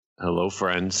Hello,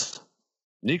 friends.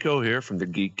 Nico here from the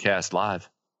Geekcast Live,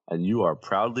 and you are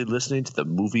proudly listening to the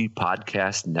Movie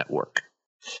Podcast Network.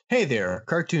 Hey there,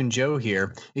 Cartoon Joe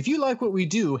here. If you like what we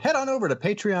do, head on over to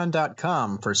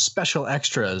patreon.com for special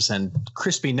extras and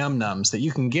crispy num-nums that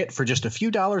you can get for just a few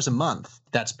dollars a month.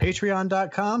 That's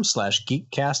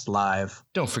patreon.com/geekcastlive.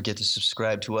 Don't forget to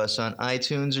subscribe to us on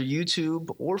iTunes or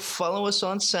YouTube, or follow us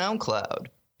on SoundCloud.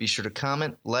 Be sure to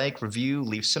comment, like, review,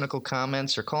 leave cynical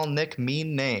comments, or call Nick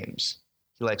mean names.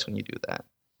 He likes when you do that.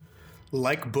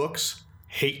 Like books?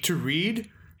 Hate to read?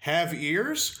 Have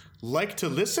ears? Like to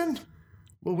listen?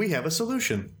 Well, we have a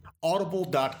solution.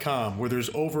 Audible.com, where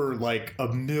there's over like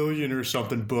 1 million or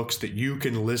something books that you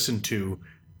can listen to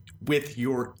with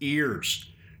your ears.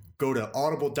 Go to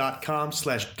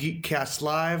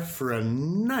audible.com/geekcastlive for a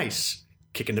nice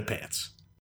kick in the pants.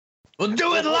 We'll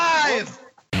do it live!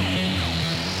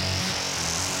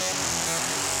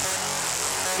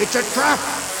 It's a trap!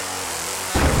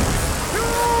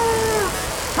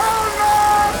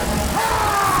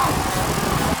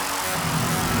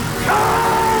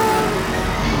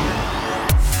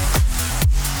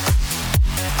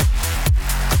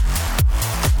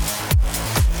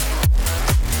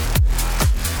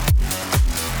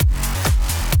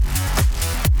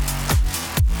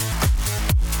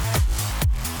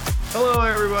 Hello,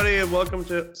 everybody, and welcome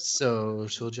to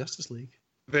Social Justice League.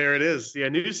 There it is. Yeah, I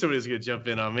knew somebody was going to jump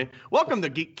in on me. Welcome to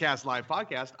Geekcast Live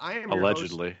Podcast. I am your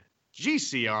Allegedly. host,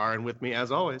 GCR, and with me,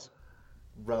 as always,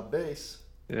 Rob Bass.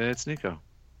 It's Nico.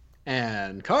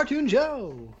 And Cartoon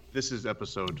Joe. this is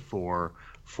episode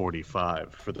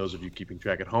 445. For those of you keeping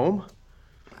track at home,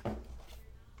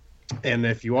 and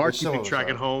if you are keeping track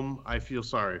at home, I feel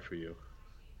sorry for you.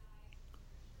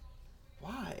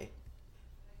 Why?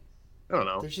 I don't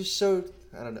know. There's just so,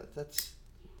 I don't know, that's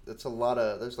a lot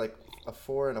of, there's like a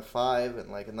 4 and a 5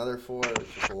 and like another 4. There's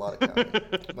just a lot of counting.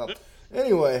 Well,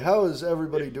 anyway, how is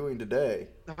everybody doing today?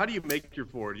 How do you make your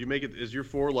 4? Do you make it? Is your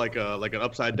 4 like an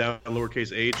upside down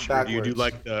lowercase h, Backwards. or do you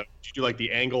do like the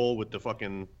angle with the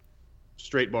fucking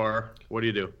straight bar? What do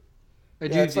you do?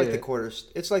 It's like the quarter.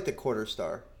 It's like the quarter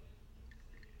star.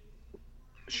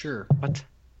 Sure. What?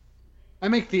 I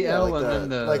make the L like and then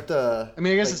the. I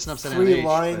mean, I guess like it's an upside down 3 H,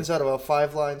 lines but... out of a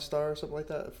 5-line star or something like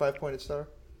that. A 5-pointed star.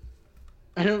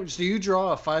 I don't. So you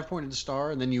draw a 5-pointed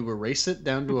star and then you erase it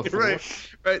down to a 4. Right.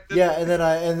 Yeah, and then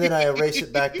I erase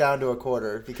it back down to a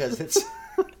quarter because it's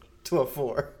to a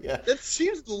 4. Yeah. That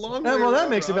seems the long way. Well, that around,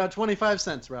 makes Rob. about 25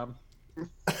 cents, Rob.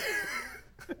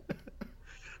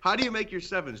 How do you make your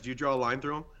 7s? Do you draw a line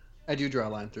through them? I do draw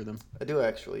a line through them. I do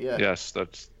actually. Yeah. Yes,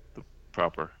 that's the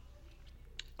proper.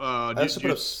 I also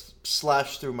put a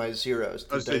slash through my zeros.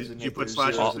 Oh, so you put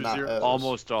slashes through zeros?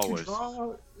 Almost always. You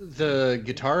draw the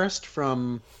guitarist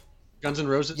from Guns N'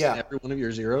 Roses in every one of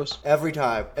your zeros? Every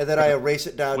time. And then I erase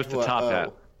it down With to the a top O.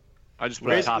 hat. I just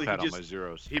put a top hat on just- my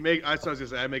zeros. I was gonna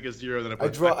say I make a 0, then I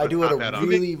put I do top a hat on.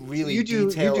 really You do-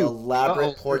 detailed, you do elaborate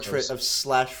all portrait zeros. of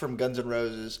Slash from Guns N'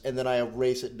 Roses, and then I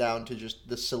erase it down to just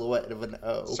the silhouette of an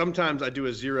O. Sometimes I do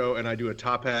a 0 and I do a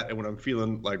top hat, and when I'm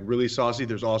feeling like really saucy,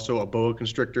 there's also a boa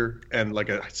constrictor and like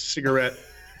a cigarette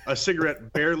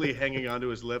barely hanging onto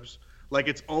his lips. Like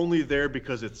it's only there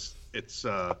because it's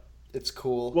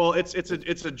cool. well, it's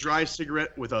a dry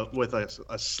cigarette with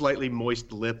a slightly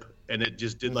moist lip, and it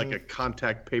just did like a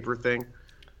contact paper thing.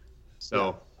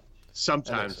 So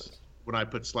sometimes when I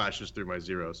put slashes through my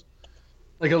zeros,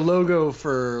 Like a logo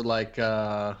for like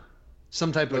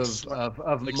some type Like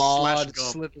of like mod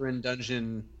Slash Gump. Slytherin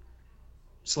dungeon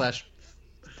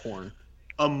 / porn.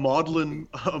 a maudlin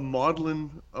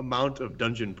amount of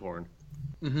dungeon porn.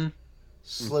 Mm-hmm.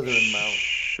 Slytherin mount.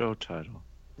 Show title.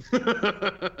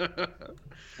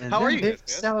 How are you guys, man?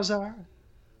 Salazar.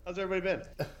 How's everybody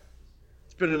been?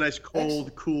 It's been a nice,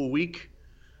 cold, cool week.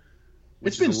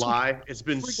 Which It's been is a lie. It's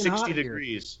been freaking hot 60 here.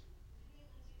 degrees.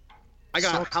 I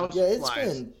got house Yeah, it's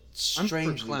flies. been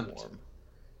strangely verklempt. warm.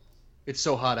 It's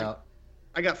so hot out.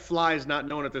 I got flies not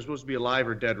knowing if they're supposed to be alive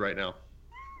or dead right now.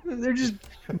 They're just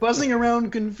buzzing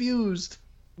around confused.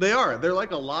 They are. They're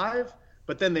like alive,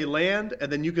 but then they land,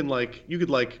 and then you could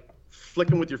flick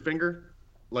them with your finger,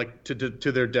 like to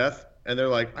their death, and they're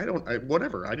like,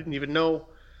 whatever. I didn't even know.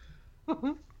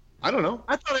 I don't know.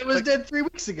 I thought it was dead 3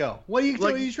 weeks ago. What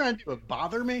are you trying to do?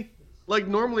 Bother me? Like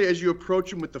normally, as you approach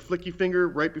them with the flicky finger,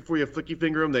 right before you flicky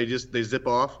finger them, they zip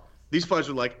off. These flies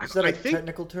are like, Is that I a think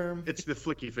technical term? it's the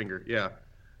flicky finger. Yeah.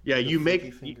 You flicky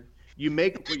make finger. you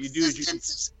make what you do is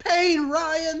It's pain,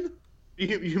 Ryan.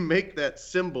 you make that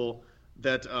symbol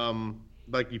that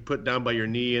like you put down by your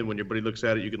knee, and when your buddy looks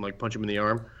at it, you can like punch him in the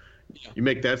arm. You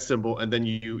make that symbol, and then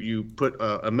you put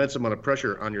an immense amount of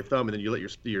pressure on your thumb, and then you let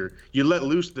you let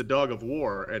loose the dog of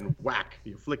war, and whack,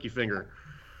 you flick your finger,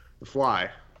 the fly.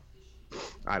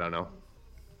 I don't know.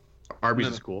 Arby's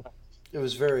is cool. It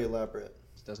was very elaborate.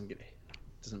 It doesn't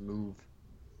move.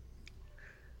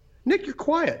 Nick, you're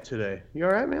quiet today. You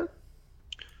all right, man?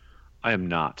 I am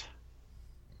not.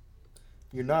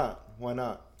 You're not. Why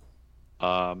not?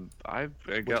 I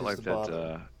got is like the that.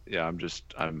 bother? Yeah, I'm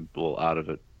a little out of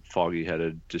it,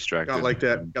 foggy-headed, distracted. Got like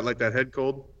that head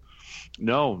cold?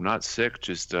 No, not sick.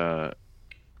 Just kind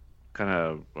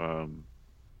of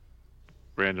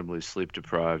randomly sleep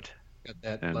deprived. Got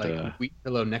that And, wheat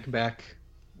pillow neck back.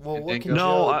 Well, what think can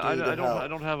No, Joe I do to don't. help? I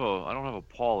don't have a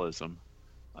Paulism.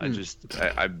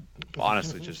 I'm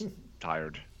honestly just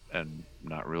tired and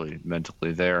not really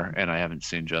mentally there, and I haven't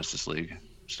seen Justice League,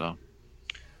 so.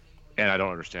 And I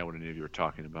don't understand what any of you are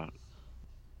talking about.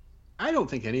 I don't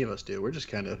think any of us do. We're just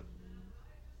kind of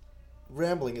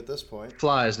Rambling at this point.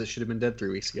 flies that should have been dead 3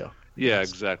 weeks ago. Yeah,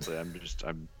 exactly. I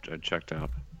checked out.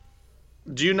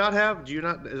 Am I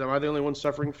the only one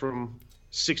suffering from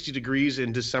 60 degrees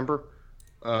in December?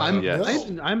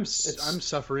 Yes. I'm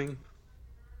suffering.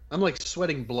 I'm like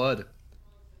sweating blood.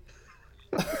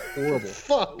 Horrible.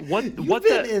 Fuck. You've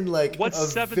been in like what a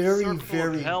seventh very, circle of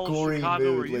very hell gory Chicago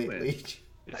mood are you in? lately.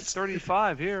 It's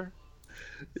 35 here.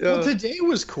 Well, today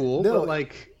was cool, No. but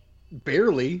like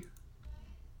barely.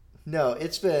 No,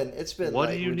 it's been What like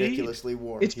do you ridiculously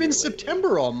warm. It's been here lately.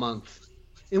 September all month,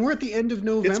 and we're at the end of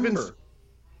November.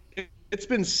 It's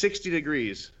been 60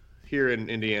 degrees here in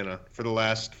Indiana for the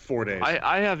last 4 days.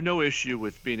 I have no issue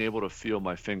with being able to feel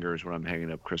my fingers when I'm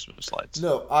hanging up Christmas lights.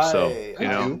 No,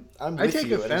 I'm I with take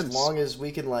you. And offense. as long as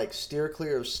we can like steer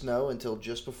clear of snow until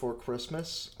just before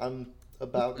Christmas, I'm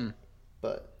about it.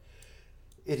 But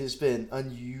it has been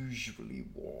unusually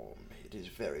warm. It is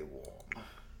very warm.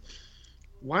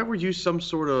 Why were you some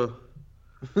sort of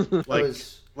I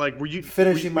was were you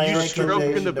finishing were my you stroking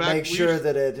incantation the to back? make sure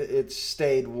that it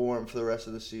stayed warm for the rest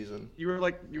of the season. You were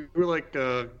like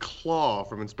Claw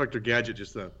from Inspector Gadget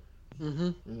just then.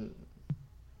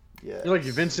 Yeah. You're like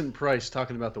Vincent Price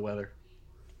talking about the weather.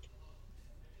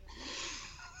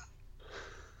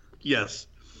 Yes.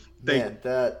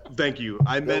 That Thank you.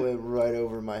 I meant went right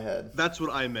over my head. that's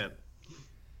what I meant.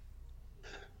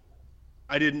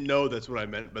 I didn't know that's what I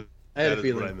meant, but I had that a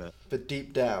is what I feeling. meant. But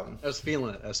deep down, I was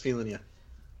feeling it. I was feeling you.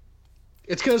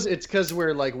 It's because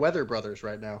we're like weather brothers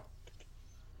right now.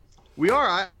 We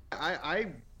are. I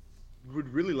would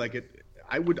really like it.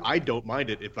 I don't mind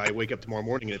it if I wake up tomorrow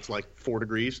morning and it's like 4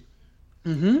 degrees.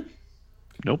 Mm-hmm.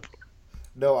 Nope.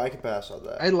 no, I can pass on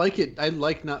that. I like it. I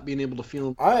like not being able to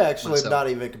feel. I actually myself. am not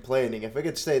even complaining. If it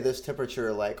could stay this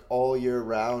temperature like all year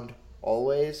round,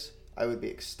 always, I would be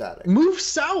ecstatic. Move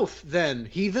south, then,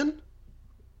 heathen.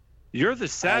 You're the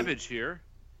savage here.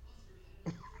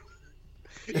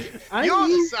 You're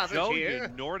the savage Joe, here. you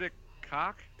Nordic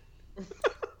cock.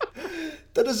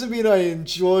 That doesn't mean I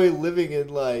enjoy living in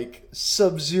like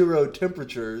sub-zero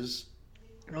temperatures.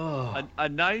 Oh. A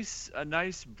nice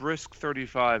brisk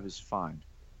 35 is fine.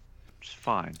 It's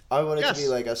fine. I want it Yes. to be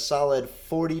like a solid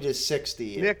 40 to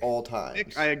 60 Nick, at all times.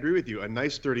 Nick, I agree with you. A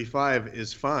nice 35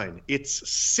 is fine. It's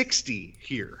 60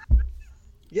 here.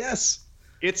 Yes.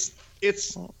 It's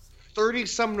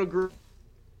 30-some degrees.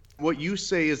 What you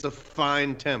say is a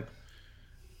fine temp.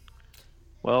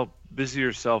 Well, busy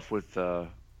yourself with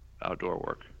outdoor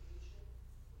work.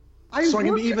 So I can be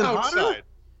work even hotter? outside.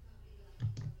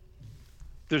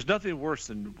 There's nothing worse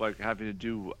than like having to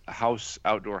do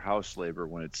outdoor house labor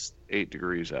when it's 8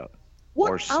 degrees out. What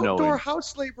Or snowing. outdoor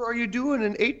house labor are you doing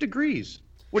in 8 degrees?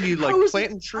 What are you like How is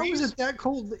planting it, trees? How is it that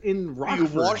cold in You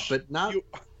Rockford? wash, but not. you-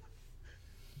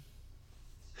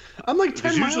 I'm like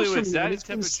 10 Because miles usually from when it's you, and that it's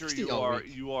been temperature, 60 you all are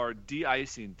week. you are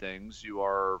de-icing things, you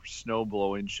are snow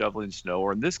blowing, shoveling snow,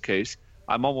 or in this case,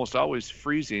 I'm almost always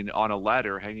freezing on a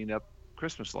ladder hanging up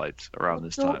Christmas lights around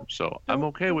this time. So I'm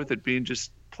okay with it being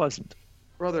just pleasant.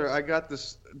 Brother, I got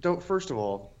this. First of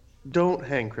all, don't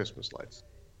hang Christmas lights.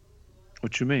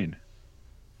 What you mean?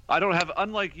 I don't have,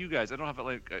 unlike you guys, I don't have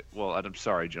well, I'm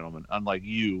sorry, gentlemen. Unlike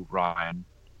you, Ryan,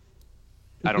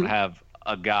 I don't have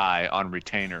a guy on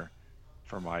retainer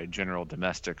for my general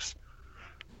domestics.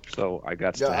 So I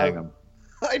got to hang them.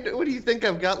 What do you think?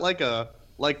 I've got like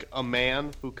a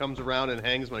man who comes around and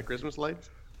hangs my Christmas lights?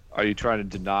 Are you trying to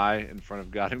deny in front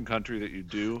of God and country that you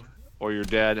do? Or your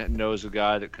dad knows a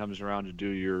guy that comes around to do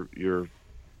your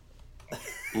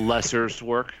lesser's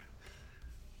work?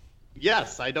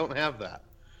 Yes, I don't have that.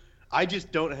 I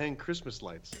just don't hang Christmas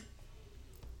lights.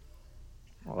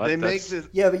 Well, they make that's- this.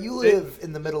 Yeah, but you live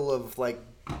in the middle of like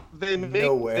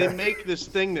nowhere. They make this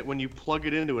thing that when you plug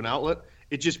it into an outlet,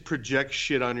 it just projects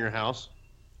shit on your house.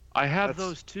 I have That's-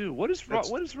 those too. What is wrong? that's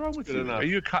What is wrong with good you? enough. Are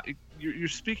you you're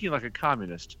speaking like a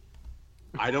communist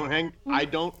I don't hang. I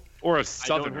don't. or a I don't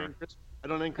southerner? hang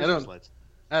Christmas don't- lights.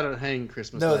 I don't hang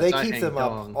Christmas No, lights. they I keep hang them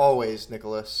dong. up always,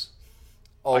 Nicholas.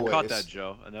 Always. I caught that,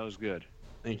 Joe, and that was good.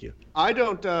 Thank you. I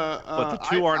don't. But the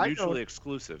two aren't I mutually don't-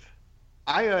 exclusive.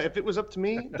 if it was up to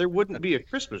me, there wouldn't be a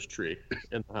Christmas tree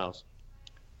in the house.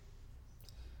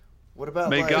 What about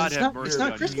May like God It's have not- mercy it's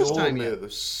not on Christmas you. time yet.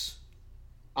 Yule-moose?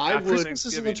 I After would. Christmas is a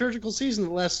Thanksgiving. liturgical season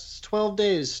that lasts 12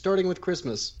 days, starting with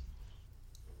Christmas.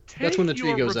 That's Take when the tree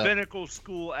your goes up. rabbinical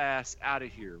school ass out of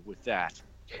here with that.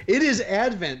 It is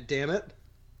Advent, damn it.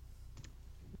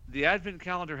 The Advent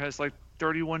calendar has like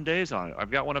 31 days on it.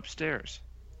 I've got one upstairs.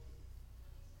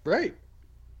 Right.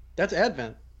 That's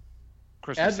Advent.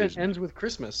 Christmas Advent season. ends with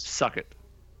Christmas. Suck it.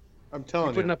 I'm You're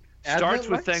telling putting you. up Starts Advent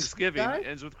with lights, Thanksgiving, guy?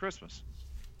 ends with Christmas.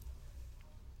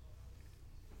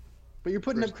 But you're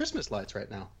putting up Christmas lights right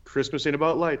now. Christmas ain't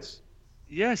about lights.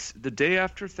 Yes, the day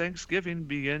after Thanksgiving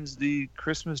begins the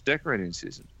Christmas decorating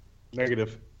season.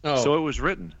 Negative. Oh, So it was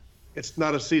written. It's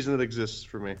not a season that exists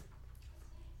for me.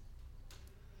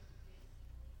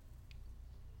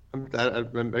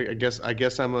 I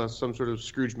guess I'm some sort of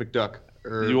Scrooge McDuck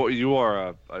or You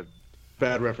are a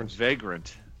bad reference.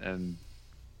 vagrant and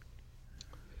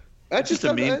That's just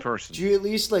a mean Do person. you at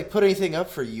least like put anything up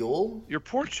for Yule? Your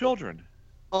poor children.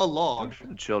 a log. Good for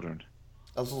the children.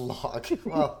 A log.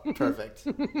 Well, perfect.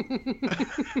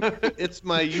 It's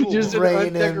my Yule. Just log. an Rain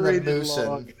in the undecorated moosin'.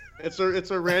 log.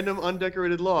 It's a random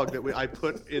undecorated log that I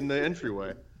put in the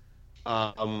entryway,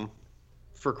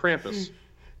 for Krampus.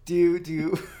 Do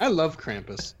you? I love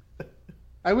Krampus.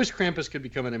 I wish Krampus could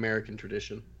become an American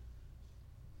tradition.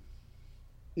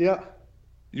 Yeah.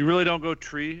 You really don't go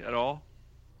tree at all?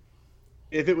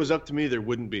 If it was up to me, there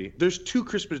wouldn't be. There's two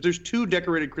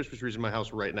decorated Christmas trees in my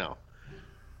house right now.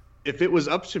 If it was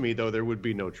up to me, though, there would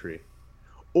be no tree.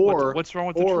 Or What's wrong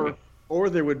with the tree? Or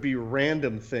there would be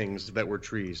random things that were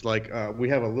trees. Like we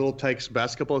have a Little Tykes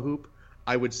basketball hoop.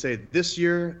 I would say this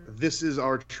year, this is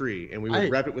our tree, and we would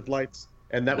wrap it with lights,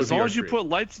 and that would As be long our as you tree. put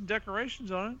lights and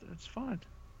decorations on it, that's fine.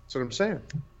 That's what I'm saying.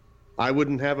 I would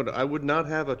not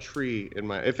have a tree in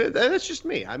my. That's just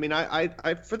me. I mean,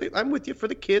 I'm with you for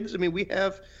the kids. I mean, we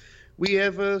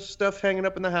have stuff hanging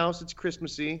up in the house. It's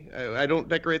Christmassy. I don't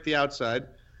decorate the outside,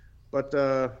 but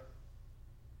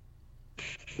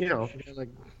you know. Like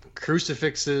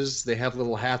crucifixes, they have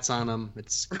little hats on them.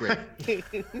 It's great.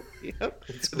 Yep.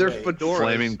 It's They're great. fedoras.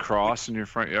 Flaming cross in your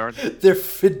front yard. They're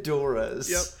fedoras.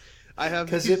 Yep. I have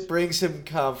Because these- it brings him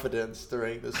confidence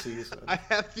during the season. I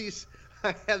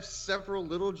have several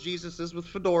little Jesuses with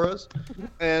fedoras,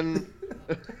 and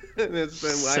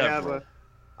Several.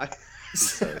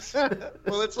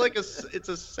 well, it's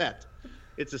a set.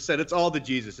 It's a set. It's all the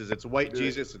Jesuses. It's white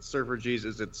Jesus. It's surfer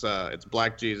Jesus. It's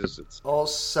black Jesus. It's All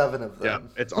 7 of yeah. them.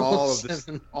 It's all of this.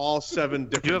 All 7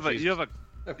 different. You have a Jesus.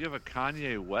 you have a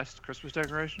Kanye West Christmas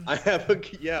decoration? I have a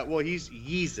yeah. Well, he's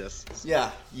Jesus.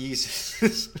 Yeah,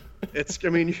 Jesus. It's. I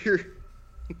mean,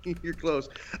 you're close.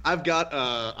 I've got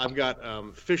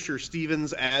Fisher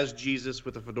Stevens as Jesus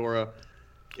with a fedora.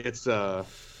 It's an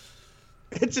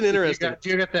interesting. Do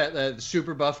you got that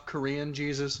super buff Korean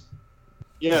Jesus?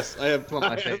 Yes, I have. It's one of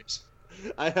my faves.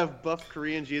 I have buff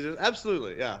Korean Jesus.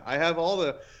 Absolutely, yeah. I have all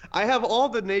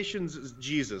the nations'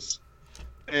 Jesus,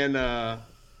 and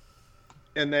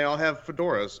they all have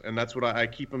fedoras, and that's what I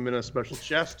keep them in a special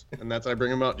chest, and I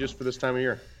bring them out just for this time of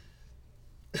year.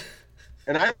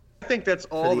 And I think that's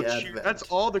all the the cheer, Advent. that's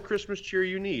all the Christmas cheer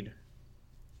you need.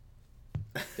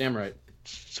 Damn right.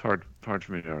 It's hard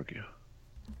for me to argue.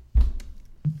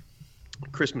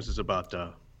 Christmas is about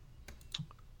the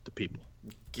people,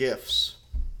 Gifts.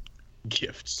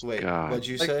 gifts. Wait, God. what'd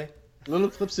you Like- say? Little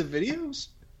clips of videos?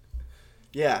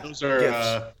 Yeah. Those are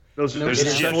gifts. those are No, There's It a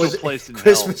is special for- place in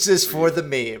Christmas hell is for the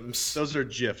memes. those are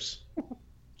gifs,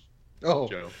 Oh,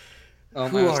 Joe. oh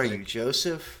Who my are mistake. you,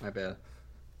 Joseph? My bad.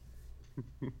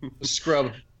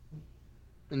 Scrub.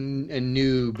 And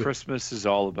noob. Christmas is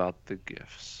all about the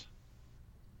gifts.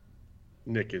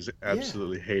 Nick is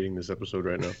absolutely hating this episode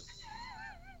right now.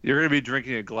 You're going to be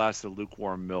drinking a glass of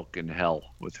lukewarm milk in hell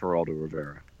with Geraldo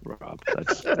Rivera, Rob.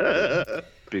 That's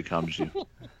becomes you.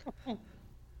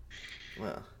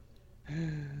 Well,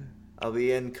 I'll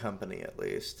be in company at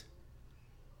least.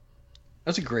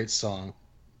 That's a great song.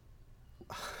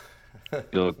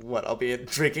 You'll, What? I'll be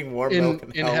drinking warm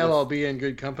milk In Hell I'll Be in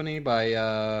Good Company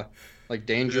by like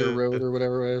Danger Road or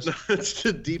whatever it is. It's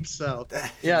the Deep South.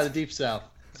 Yeah, the Deep South.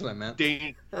 That's what I meant.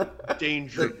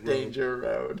 Danger The Danger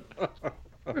Road.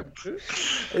 I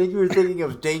think you were thinking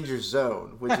of Danger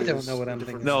Zone, which I is don't know what a I'm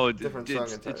different, No, different song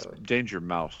it's entirely. Danger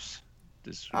Mouse.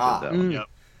 This we Ah. did that one. Yep.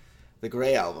 The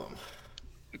Grey Album.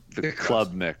 The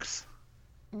club mix.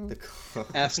 The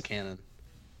Ass Cannon.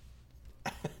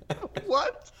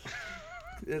 What?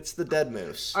 It's the Dead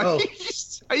Moose. Are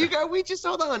you guys? We just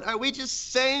hold on. Are we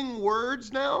just saying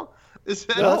words now? Is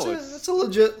that No, that's a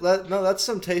legit. That's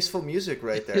some tasteful music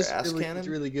right there. Ass really, Cannon. It's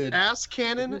really good. ass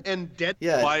cannon and dead?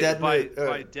 Yeah, by Dead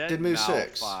Moose. Dead Moose Mouse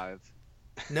 6. 5.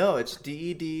 No, it's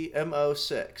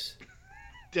DEDMO6.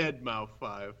 Deadmau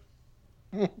 5.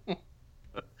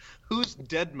 Who's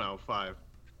Deadmau 5?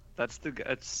 That's the guy.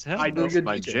 It's him. I know That's good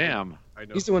my DJ. jam. I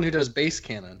know. He's the one who does Bass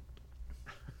Cannon.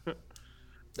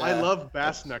 I love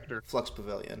Bass Nectar. Flux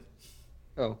Pavilion.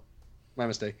 Oh, my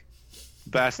mistake.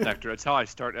 Bass nectar. That's how I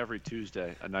start every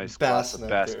Tuesday. A nice Bass glass of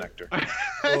bass nectar. nectar.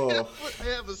 Oh, I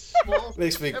have a small.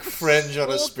 makes me I have cringe on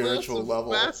a small spiritual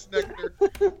glass of level.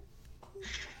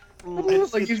 Bass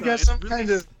Nectar. Like you've got some kind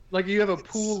of like you have a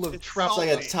pool of It's trout like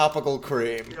a topical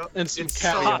cream. and some It's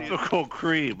caviar. salty. Tropical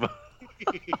cream.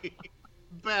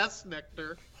 Bass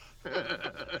Nectar.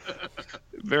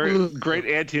 Very great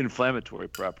anti-inflammatory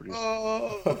properties.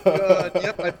 Oh god!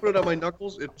 Yep, I put it on my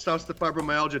knuckles. It stops the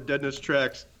fibromyalgia dead in its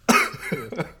tracks.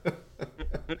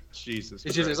 Jesus.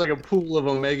 It's just it's like a pool of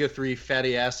omega-3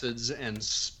 fatty acids and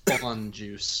spawn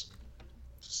juice.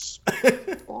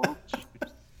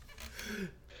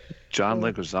 John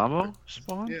Leguizamo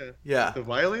spawn? Yeah. Yeah. The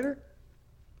Violator.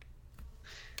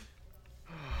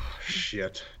 Oh,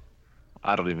 shit.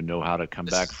 I don't even know how to come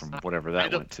back from whatever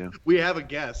that went to. We have a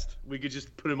guest. We could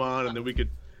just put him on, and then we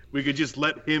could just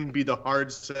let him be the hard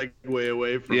segue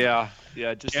away from Yeah,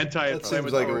 just That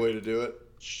seems like a way to do it.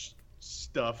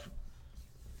 stuff.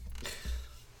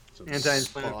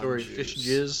 Anti-inflammatory Spawn fish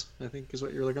juice. jizz, I think is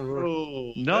what you're looking for.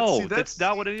 Oh No, that's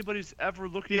not what anybody's ever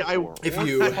looking for. If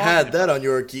you had that on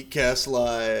your Geekcast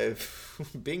Live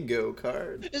bingo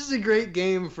card. This is a great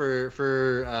game for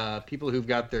people who've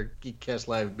got their Geekcast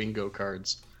Live bingo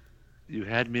cards. You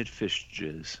had me at fish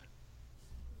jizz.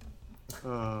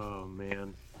 Oh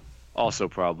man. Also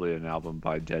probably an album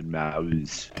by Dead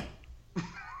Mouse.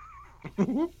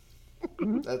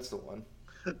 That's the one.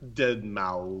 Dead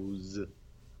mouse.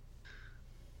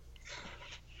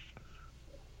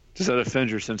 Does that offend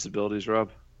your sensibilities,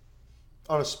 Rob?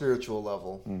 On a spiritual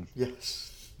level.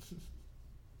 Yes.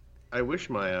 I wish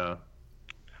my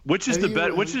Which is Have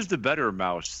you- Which is the better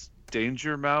mouse?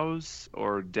 Danger Mouse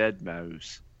or Dead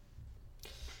Mouse?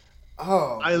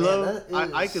 Oh, I man, love.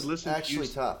 that I is could listen actually to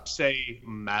you tough. say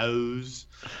mouse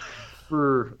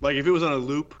for like if it was on a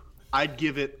loop, I'd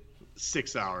give it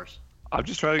 6 hours. I'm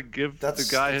just trying to give the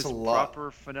guy that's his a lot.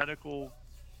 proper phonetical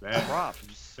Mouse.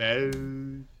 props.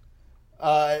 In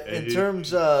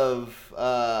terms of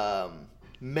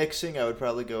mixing, I would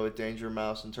probably go with Danger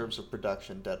Mouse. In terms of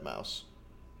production, Dead Mouse.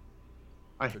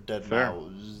 I Or Dead Fair.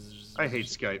 Mouse. I hate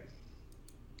Skype.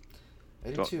 I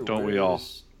do Don't- too. don't we Where all?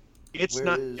 is- It's where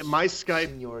not is my Skype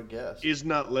Senior guest? is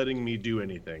not letting me do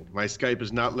anything. My Skype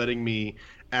is not letting me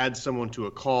add someone to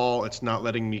a call. It's not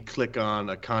letting me click on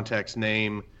a contact's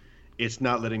name. It's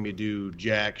not letting me do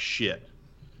jack shit.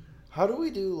 How do we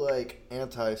do like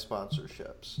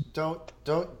anti-sponsorships?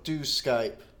 Don't do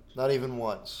Skype. Not even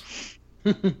once.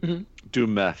 Do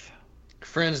meth.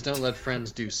 Friends don't let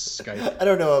friends do Skype. I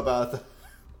don't know about that.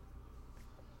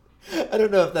 I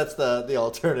don't know if that's the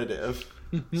alternative.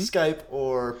 Skype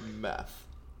or meth.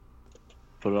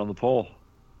 Put it on the poll.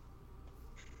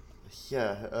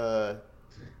 Yeah,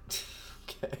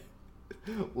 okay.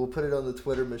 We'll put it on the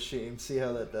Twitter machine, see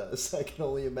how that does. I can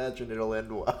only imagine it'll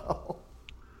end well.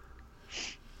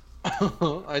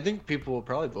 I think people will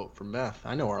probably vote for meth.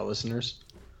 I know our listeners.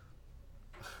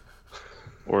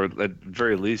 Or at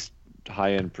very least,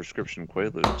 high-end prescription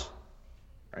Quaaludes.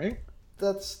 Right?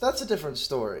 That's a different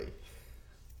story.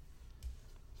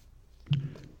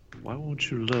 Why won't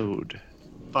you load?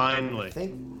 I Finally,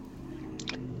 think.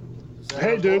 Is that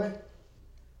Hey, our dude. boy?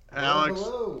 Alex,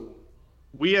 Hello.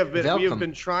 we have Welcome.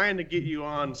 been trying to get you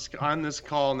on this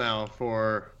call now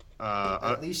for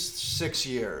At least 6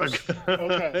 years.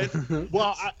 Okay.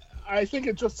 Well, I think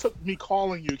it just took me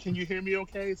calling you. Can you hear me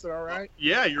okay? Is it all right?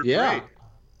 Yeah, you're Yeah. great.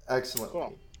 Excellent.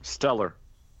 Cool. Stellar.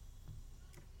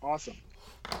 Awesome.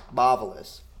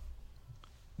 Marvelous.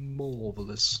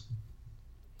 Marvelous.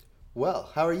 Well,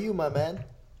 how are you, my man?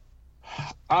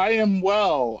 I am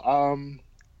well.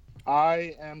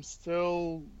 I am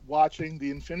still watching the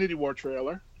Infinity War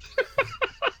trailer.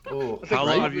 Oh, How long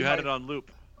Right. have you had it on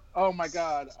loop? Oh my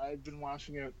God, I've been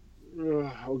watching it.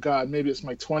 Oh God, maybe it's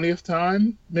my 20th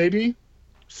time. Maybe.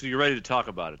 So you're ready to talk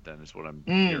about it then, is what I'm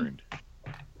Mm. hearing.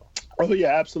 Oh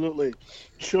yeah, absolutely.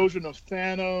 Children of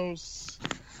Thanos,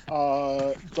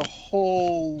 the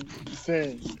whole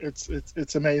thing.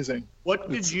 It's amazing. What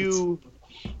did you?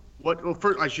 What? Well,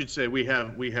 first I should say we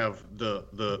have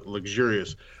the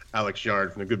luxurious Alex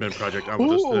Yard from the Good Men Project on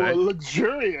with us Ooh, today.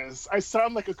 luxurious. I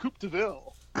sound like a Coupe de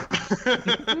Ville.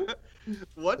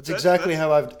 What? That's exactly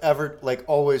how I've ever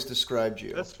always described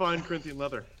you. That's fine Corinthian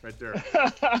leather right there.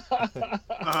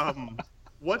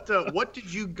 What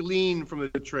did you glean from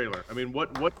the trailer? I mean,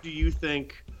 what do you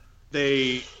think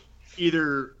they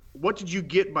either? What did you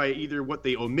get by either what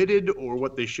they omitted or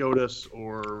what they showed us?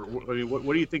 Or I mean,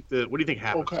 what do you think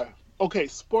happened? Okay.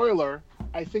 Spoiler.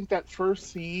 I think that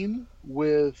first scene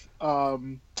with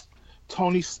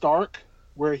Tony Stark,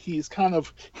 where he's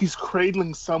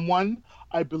cradling someone.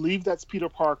 I believe that's Peter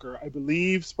Parker. I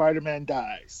believe Spider-Man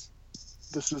dies.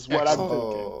 This is what I'm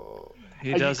thinking.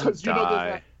 He doesn't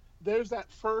die. There's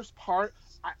that first part.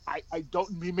 I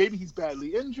don't. Maybe he's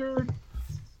badly injured.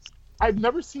 I've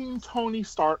never seen Tony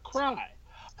Stark cry.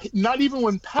 Not even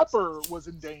when Pepper was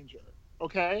in danger.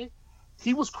 Okay,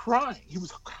 he was crying. He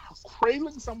was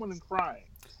cradling someone and crying.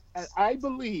 And I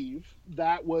believe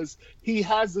he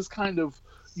has this kind of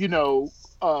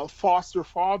foster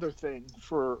father thing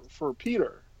for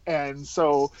Peter, and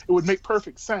so it would make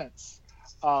perfect sense.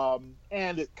 And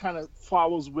it kind of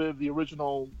follows with the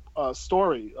original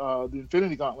story, the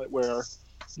Infinity Gauntlet, where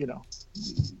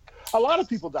a lot of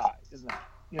people die in that,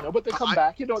 but they come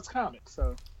back. It's comics,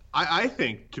 so. I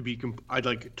think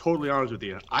I'd totally honest with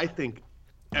you. I think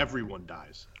everyone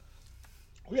dies.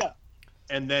 Yeah.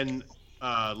 And then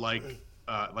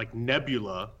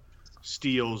Nebula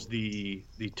steals the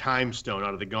time stone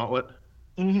out of the gauntlet,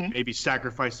 maybe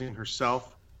sacrificing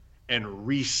herself, and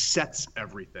resets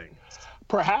everything.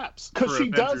 Perhaps, because she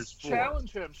does 4.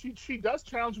 challenge him. She does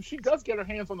challenge him. She does get her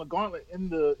hands on the gauntlet in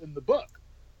the book.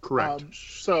 Correct.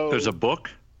 So there's a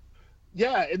book.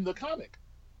 Yeah, in the comic.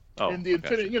 Oh, in the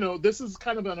Infinity, this is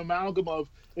kind of an amalgam of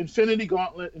Infinity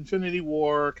Gauntlet, Infinity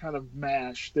War kind of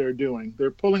mash. They're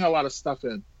pulling a lot of stuff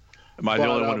in. Am I the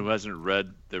only one who hasn't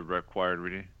read the required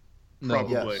reading? No.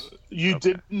 Probably. Yes. You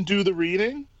didn't do the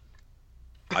reading?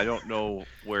 I don't know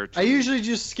where to. I usually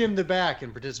just skim the back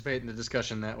and participate in the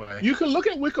discussion that way. You can look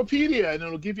at Wikipedia and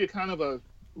it'll give you kind of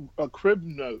a crib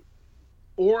note,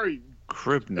 or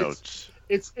Crib notes.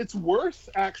 It's worth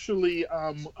actually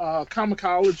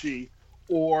Comicology,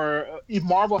 or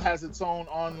Marvel has its own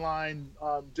online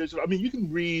digital. I mean, you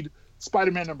can read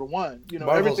Spider-Man #1.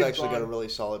 Marvel's actually got a really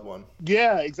solid one.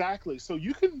 Yeah, exactly. So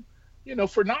you can,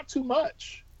 for not too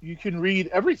much, you can read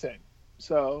everything.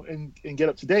 So and get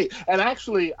up to date. And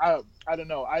actually, I don't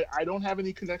know. I don't have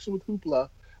any connection with Hoopla,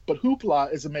 but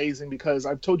Hoopla is amazing because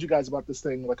I've told you guys about this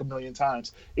thing like a million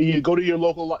times. You go to your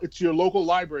local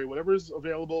library, whatever is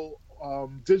available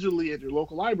digitally at your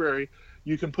local library.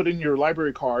 You can put in your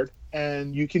library card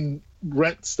and you can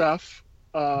rent stuff,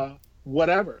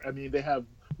 whatever. I mean, they have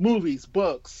movies,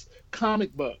 books,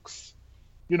 comic books.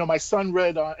 My son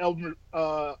read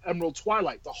Emerald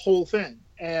Twilight, the whole thing,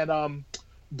 and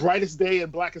Brightest Day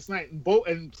and Blackest Night,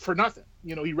 and for nothing.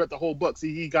 He read the whole book.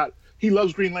 He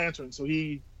loves Green Lantern, so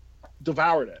he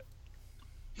devoured it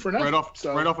for nothing. Right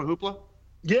off of Hoopla?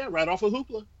 Yeah, right off of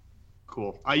Hoopla.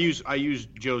 Cool. I use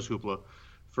Joe's Hoopla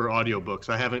for audiobooks.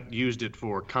 I haven't used it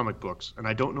for comic books, and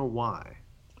I don't know why.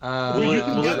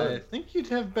 I think you'd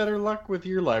have better luck with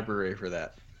your library for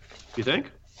that. You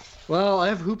think? Well, I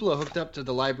have Hoopla hooked up to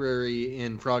the library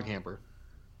in Froghamper.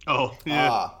 Oh,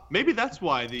 yeah. Maybe that's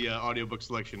why the audiobook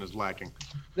selection is lacking.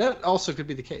 That also could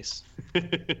be the case. I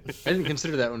didn't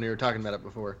consider that when we were talking about it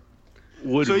before.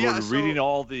 Would reading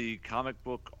all the comic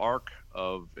book arc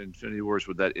of Infinity Wars,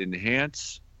 would that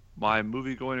enhance my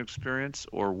movie-going experience,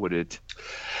 or would it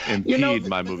impede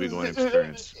my movie-going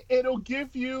experience? It'll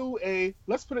give you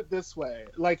let's put it this way,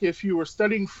 like if you were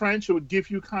studying French, it would give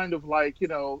you kind of like,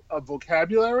 a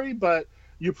vocabulary, but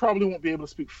you probably won't be able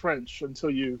to speak French until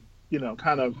you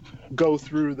kind of go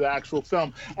through the actual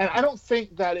film. And I don't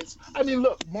think that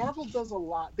look, Marvel does a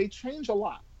lot. They change a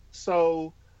lot.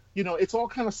 So, it's all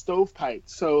kind of stovepipe.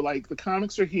 So, like, the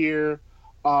comics are here,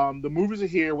 the movies are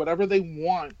here, whatever they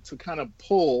want to kind of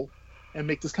pull and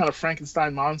make this kind of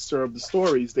Frankenstein monster of the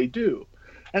stories, they do.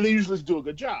 And they usually do a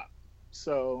good job.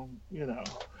 So,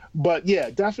 But, yeah,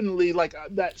 definitely, like,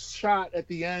 that shot at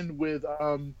the end with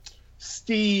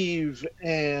Steve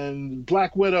and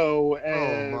Black Widow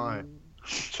and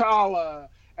T'Challa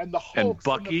and the Hulk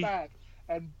in the back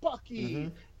and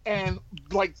Bucky and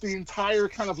like the entire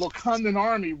kind of Wakandan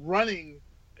army running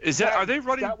Is that, are they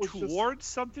running that was towards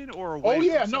something or away? Oh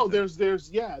yeah, from no. something? There's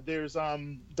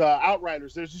the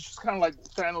Outriders. There's just kind of like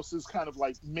Thanos's kind of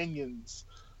like minions,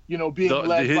 being led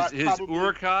by his probably,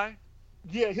 Urukai.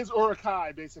 Yeah, his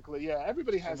Urukai basically. Yeah,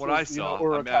 everybody has. From what I his, saw,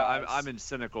 Urukais. I'm in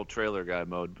cynical trailer guy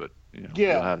mode, but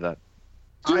Yeah. you'll have that.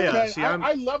 Dude,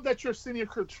 I love that you're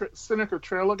a cynical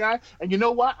trailer guy, and you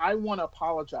know what? I want to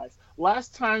apologize.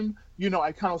 Last time,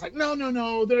 I kind of was like,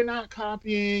 no, they're not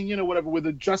copying, whatever, with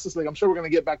the Justice League. I'm sure we're gonna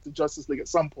get back to Justice League at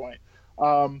some point.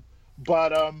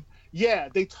 Yeah,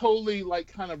 they totally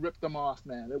like kind of ripped them off,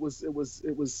 man. It was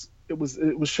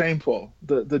shameful.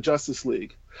 The Justice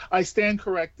League. I stand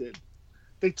corrected.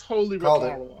 They totally ripped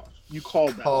Marvel off. You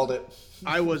called that. Called it.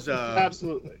 I was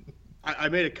absolutely. I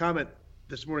made a comment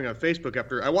this morning on Facebook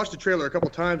after I watched the trailer a couple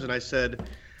times, and I said,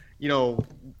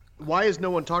 why is no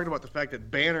one talking about the fact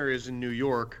that Banner is in New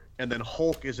York and then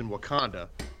Hulk is in Wakanda?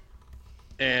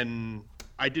 And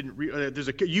I didn't.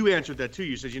 You answered that too.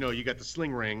 You said, you got the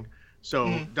sling ring,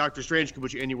 so Doctor Strange can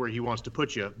put you anywhere he wants to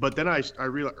put you. But then I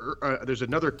realized there's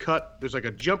another cut. There's like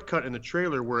a jump cut in the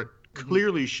trailer where it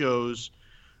clearly shows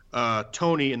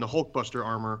Tony in the Hulkbuster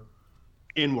armor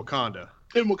in Wakanda.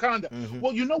 In Wakanda.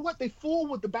 Well, you know what? They fool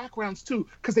with the backgrounds too,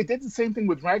 because they did the same thing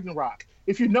with Ragnarok.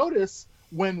 If you notice,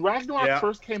 when Ragnarok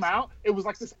first came out, it was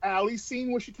like this alley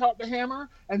scene where she caught the hammer,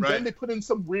 and then they put in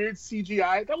some weird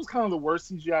CGI. That was kind of the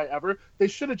worst CGI ever. They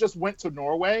should have just went to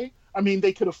Norway. I mean,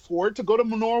 they could afford to go to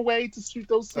Norway to shoot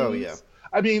those scenes. Oh, yeah.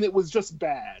 I mean, it was just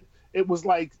bad. It was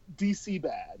like DC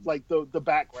bad, like the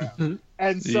background.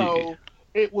 And so...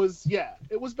 It was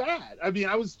bad. I mean,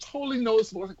 I was totally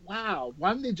noticeable. I was like, wow, why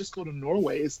didn't they just go to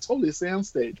Norway? It's totally a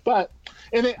soundstage.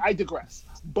 I digress.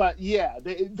 But yeah,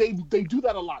 they do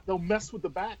that a lot. They'll mess with the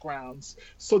backgrounds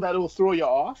so that it'll throw you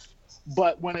off.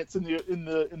 But when it's in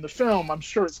the film, I'm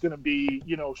sure it's going to be,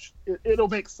 it'll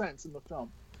make sense in the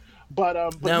film. But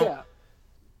now, yeah.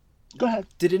 Go ahead.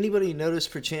 Did anybody notice,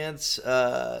 perchance,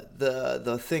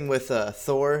 the thing with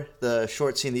Thor, the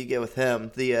short scene that you get with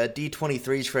him, the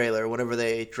D23 trailer? Whenever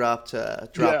they dropped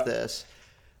this,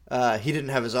 he didn't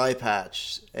have his eye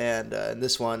patch, and in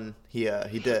this one he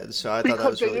did. So I thought that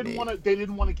was really neat. They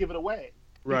didn't want to give it away.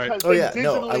 Right. Oh yeah,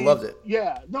 no, I loved it.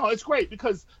 Yeah, no, it's great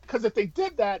because if they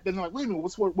did that, then they're like, wait a minute,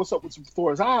 what's up with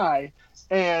Thor's eye?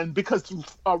 And because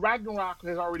Ragnarok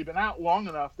has already been out long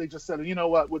enough, they just said, you know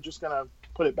what, we're just gonna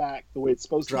put it back the way it's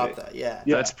supposed to be. Drop that, yeah.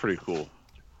 That's pretty cool.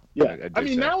 Yeah, I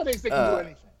mean, nowadays they can do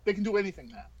anything. They can do anything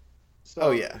now. So,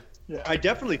 oh yeah. Yeah. I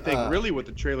definitely think really what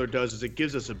the trailer does is it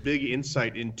gives us a big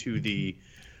insight into the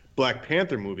Black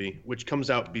Panther movie, which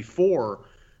comes out before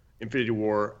Infinity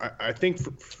War. I think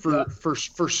for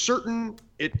certain,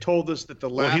 it told us that the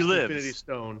last Infinity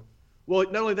Stone. Well,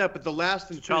 not only that, but the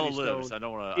last Infinity Stone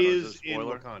is in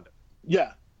Wakanda.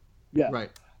 Yeah.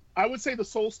 Right. I would say the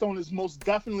Soul Stone is most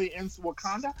definitely in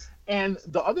Wakanda. And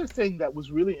the other thing that was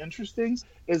really interesting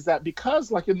is that because,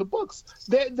 like in the books,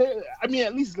 I mean,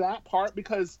 at least that part,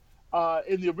 because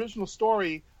in the original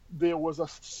story, there was a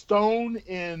stone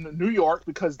in New York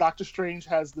because Doctor Strange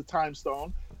has the Time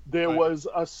Stone. There was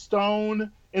a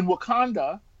stone in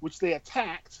Wakanda, which they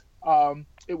attacked.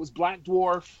 It was Black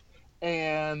Dwarf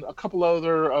and a couple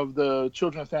other of the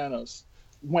children of Thanos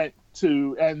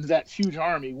and that huge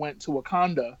army went to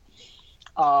Wakanda.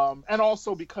 And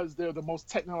also because they're the most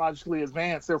technologically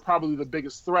advanced, they're probably the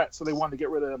biggest threat, so they wanted to get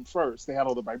rid of them first. They had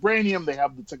all the vibranium, they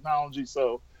have the technology,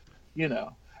 so,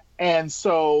 And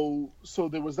so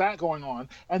there was that going on.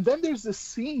 And then there's this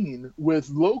scene with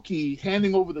Loki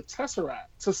handing over the Tesseract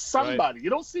to somebody. Right. You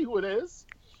don't see who it is.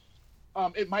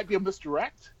 It might be a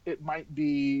misdirect. It might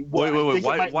be... Wait.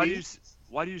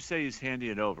 Why do you say he's handing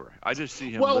it over? I just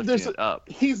see him lifting it up.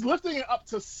 He's lifting it up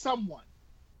to someone.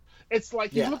 It's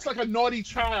like he looks like a naughty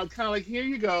child, kind of like, here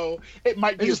you go. It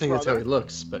might be his brother. I just think that's how he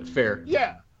looks, but fair.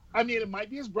 Yeah. I mean, it might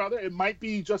be his brother. It might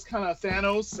be just kind of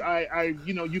Thanos.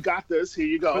 You got this. Here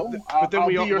you go. But then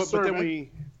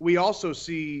we also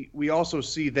see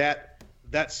that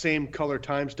same color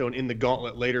time stone in the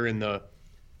gauntlet later in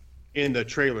the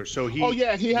trailer. So he. Oh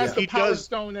yeah, he has the Power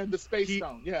Stone and the Space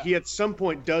Stone. Yeah. He at some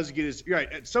point does get his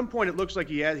right. At some point, it looks like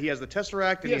he has the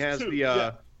Tesseract and he has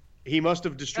the. He must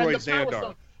have destroyed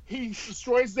Xandar. He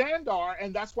destroys Xandar,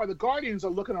 and that's why the Guardians are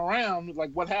looking around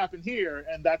like, what happened here?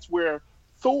 And that's where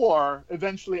Thor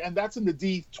eventually, and that's in the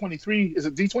D23, is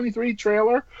it D23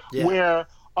 trailer? Yeah. Where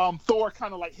Thor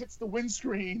kind of like hits the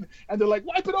windscreen, and they're like,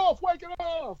 wipe it off!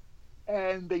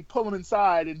 And they pull him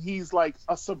inside, and he's like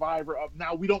a survivor of.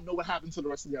 Now we don't know what happened to the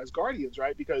rest of the Asgardians,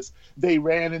 right? Because they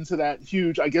ran into that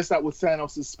huge. I guess that was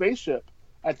Thanos' spaceship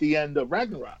at the end of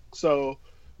Ragnarok. So,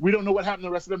 We don't know what happened to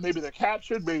the rest of them. Maybe they're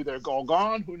captured. Maybe they're all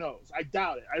gone. Who knows? I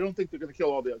doubt it. I don't think they're going to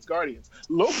kill all the Asgardians.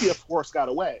 Loki, of course, got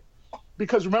away.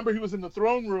 Because remember, he was in the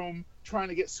throne room trying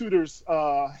to get Suitor's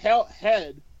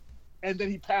head, and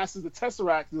then he passes the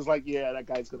Tesseract and is like, yeah, that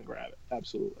guy's going to grab it.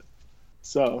 Absolutely.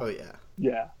 So,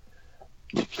 yeah.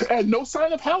 And no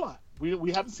sign of Hela.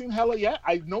 We haven't seen Hela yet.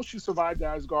 I know she survived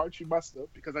Asgard. She must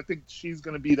have, because I think she's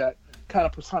going to be that kind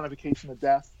of personification of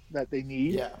death that they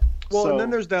need. Yeah. Well, and then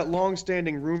there's that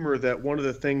long-standing rumor that one of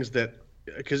the things that,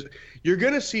 because you're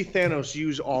going to see Thanos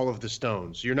use all of the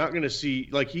stones. You're not going to see,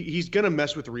 like, he's going to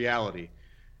mess with reality.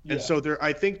 And so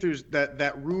I think there's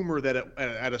that rumor that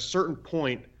at a certain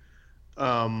point,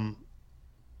 the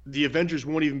Avengers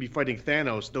won't even be fighting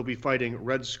Thanos. They'll be fighting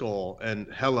Red Skull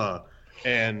and Hela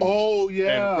and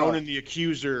and Ronan the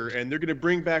Accuser, and they're going to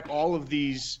bring back all of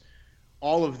these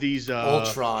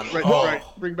Ultron. Right,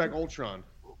 bring back Ultron.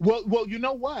 Well, you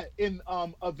know what? In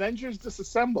Avengers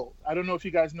Disassembled, I don't know if you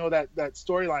guys know that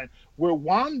storyline where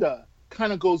Wanda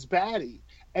kind of goes baddie,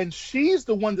 and she's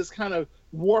the one that's kind of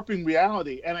warping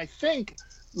reality. And I think,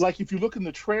 like, if you look in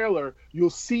the trailer, you'll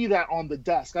see that on the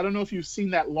desk. I don't know if you've seen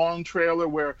that long trailer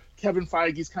where Kevin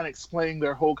Feige's kind of explaining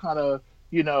their whole kind of,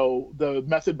 the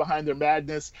method behind their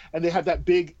madness, and they have that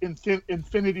big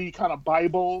infinity kind of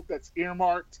Bible that's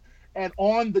earmarked. And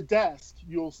on the desk,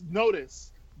 you'll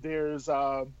notice there's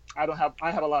I have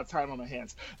a lot of time on my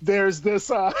hands. There's this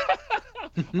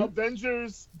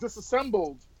Avengers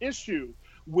Disassembled issue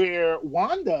where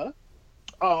Wanda,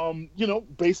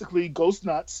 basically goes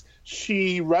nuts.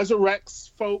 She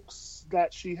resurrects folks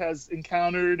that she has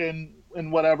encountered and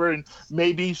whatever, and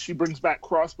maybe she brings back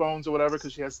Crossbones or whatever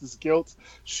because she has this guilt.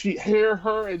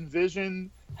 Her and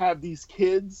Vision have these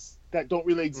kids that don't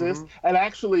really exist, and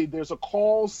actually there's a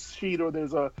call sheet, or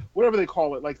there's a whatever they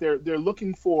call it, like they're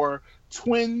looking for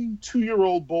twin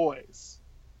 2-year-old boys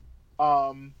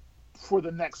for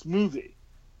the next movie,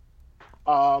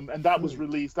 and that was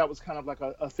released. That was kind of like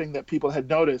a thing that people had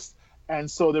noticed,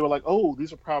 and so they were like, oh,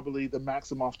 these are probably the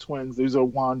Maximoff twins. These are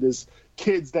Wanda's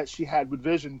kids that she had with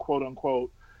Vision, quote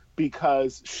unquote,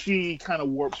 because she kind of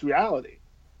warps reality.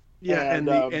 And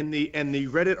the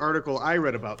Reddit article I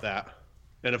read about that.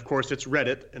 And of course, it's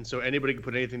Reddit, and so anybody can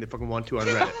put anything they fucking want to on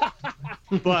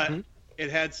Reddit. But it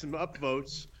had some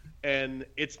upvotes, and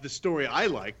it's the story I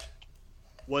liked,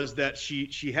 was that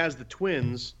she has the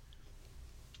twins,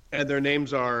 and their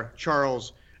names are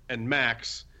Charles and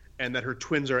Max, and that her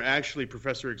twins are actually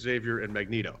Professor Xavier and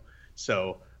Magneto.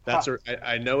 So that's her.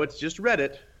 I know it's just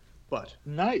Reddit, but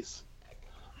nice.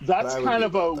 That's kind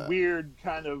of a weird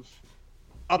kind of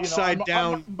upside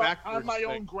down, backwards on my thing.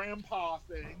 own grandpa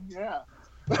thing. Yeah.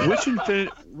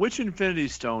 Which Infinity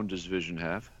Stone does Vision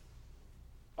have?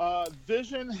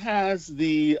 Vision has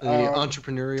the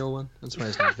entrepreneurial one. That's why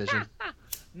it's not Vision.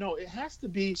 No, it has to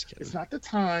be. It's not the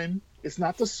time. It's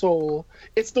not the soul.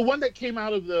 It's the one that came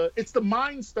out of the. It's the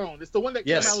Mind Stone. It's the one that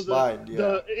came out of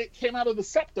the. It came out of the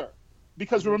scepter,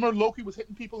 because remember Loki was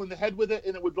hitting people in the head with it,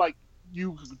 and it would like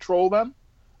you control them.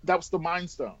 That was the Mind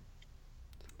Stone.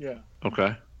 Yeah.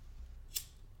 Okay.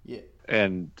 Yeah.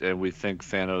 And we think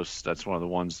Thanos, that's one of the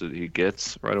ones that he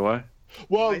gets right away?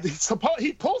 Well,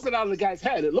 he pulls it out of the guy's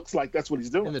head. It looks like that's what he's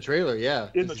doing. In the trailer, yeah.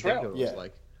 In the trailer. Exactly what it was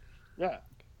like. Yeah.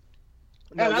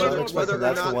 No, whether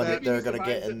that's the one that they're going to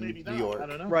get in New York. I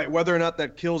don't know. Right, whether or not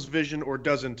that kills Vision or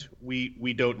doesn't,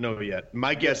 we don't know yet.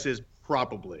 My guess is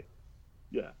probably.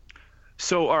 Yeah.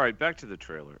 So, all right, back to the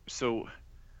trailer. So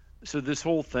this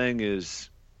whole thing is,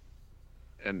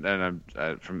 and I'm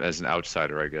from as an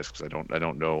outsider, I guess, because I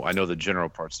don't know. I know the general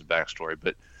parts of the backstory,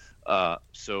 but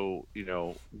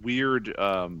weird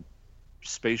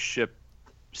spaceship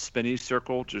spinny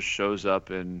circle just shows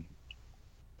up in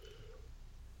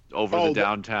the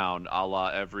downtown, a la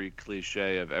every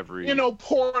cliche of every.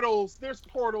 Portals. There's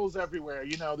portals everywhere.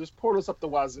 There's portals up the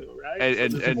wazoo, right?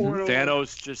 And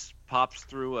Thanos just pops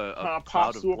through a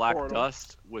cloud of black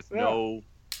dust with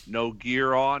no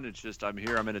gear on. It's just, I'm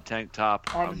here. I'm in a tank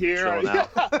top. I'm here.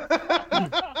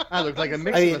 I look like a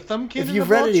mix of a thumbkin. If you've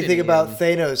read anything about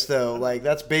Thanos, though, like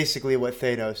that's basically what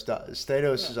Thanos does.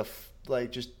 Thanos is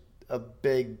just a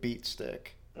big beat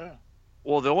stick. Yeah.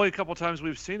 Well, the only couple times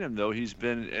we've seen him, though, he's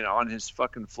been on his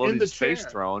fucking floating space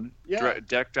throne,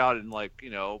 decked out in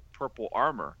purple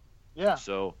armor. Yeah.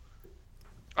 So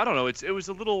I don't know. It was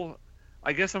a little.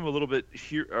 I guess I'm a little bit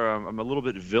I'm a little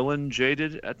bit villain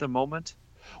jaded at the moment.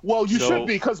 Well, you should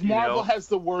be, because Marvel has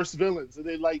the worst villains.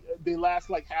 They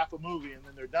last like half a movie and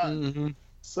then they're done. Mm-hmm.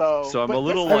 So I'm a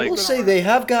little I will say they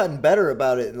have gotten better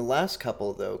about it in the last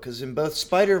couple, though, because in both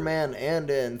Spider-Man and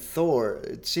in Thor,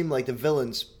 it seemed like the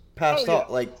villains passed Oh,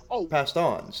 yeah. on, passed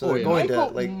on. So Oh, they're yeah. going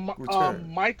Michael, to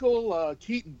return. Michael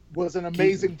Keaton was an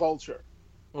amazing Vulture.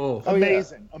 Oh, Oh, yeah.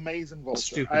 Amazing Vulture.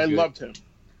 Stupid I good. loved him.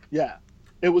 Yeah,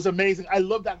 it was amazing. I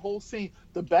love that whole scene.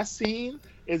 The best scene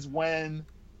is when,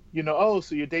 so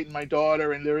you're dating my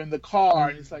daughter, and they're in the car,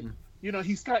 and he's like,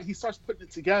 he starts putting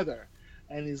it together,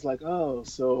 and he's like, oh,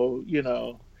 so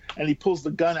and he pulls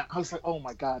the gun out. I was like, oh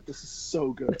my god, this is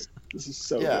so good. This is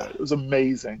so good. It was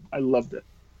amazing. I loved it.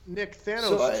 Nick,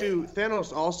 Thanos too.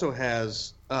 Thanos also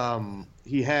has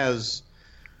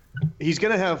he's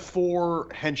gonna have 4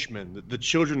 henchmen, the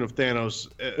children of Thanos,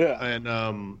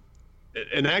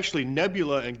 and actually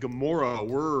Nebula and Gamora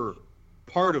were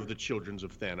part of the children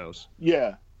of Thanos.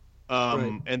 Yeah.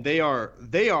 Right. And they are.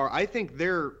 I think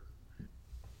they're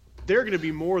going to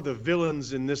be more the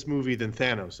villains in this movie than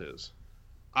Thanos is.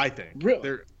 I think. Really?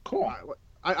 They're cool.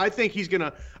 I think he's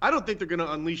gonna. I don't think they're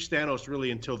gonna unleash Thanos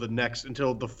really until the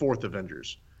 4th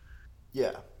Avengers.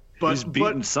 Yeah. But he's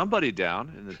beating somebody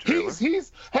down in the trailer.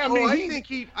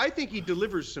 I think he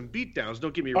delivers some beatdowns.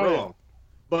 Don't get me wrong. Yeah.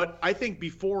 But I think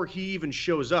before he even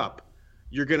shows up,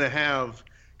 you're gonna have.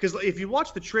 Because if you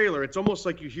watch the trailer, it's almost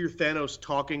like you hear Thanos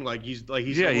talking he's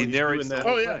he narrates that.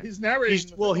 Oh yeah, he's narrating.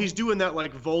 He's doing that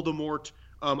like Voldemort.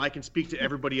 I can speak to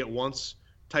everybody at once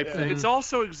type thing. It's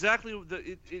also exactly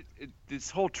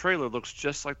this whole trailer looks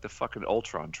just like the fucking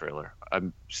Ultron trailer.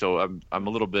 I'm a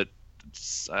little bit.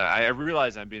 I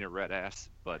realize I'm being a red ass,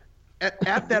 but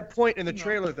at that point in the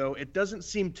trailer, though, it doesn't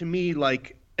seem to me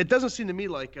like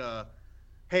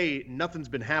hey, nothing's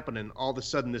been happening. All of a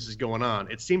sudden, this is going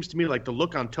on. It seems to me like the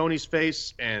look on Tony's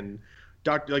face and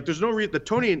there's no reason. The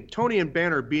Tony and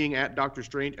Banner being at Doctor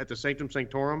Strange at the Sanctum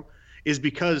Sanctorum is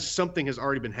because something has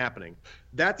already been happening.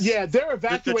 They're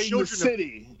evacuating the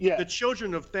city. The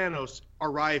children of Thanos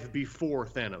arrive before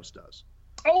Thanos does.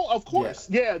 Oh, of course.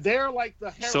 Yeah, they're like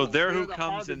the heralds. So they're who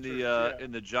comes in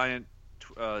the giant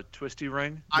twisty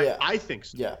ring. I think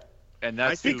so. Yeah, and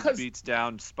that's who beats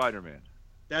down Spider-Man.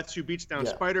 That's who beats down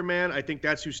Spider-Man. I think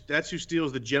that's who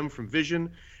steals the gem from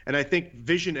Vision, and I think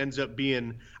Vision ends up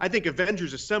being. I think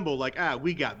Avengers assemble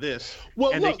we got this,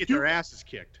 they get their asses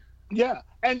kicked. Yeah,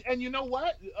 and you know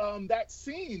what? That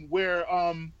scene where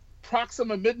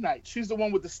Proxima Midnight, she's the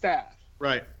one with the staff.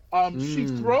 Right. She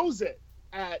throws it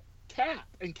at Cap,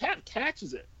 and Cap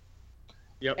catches it.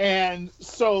 Yep. And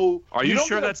so. Are you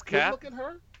sure that's Cap? Look at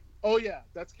her. Oh yeah,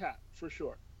 that's Cap for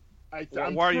sure.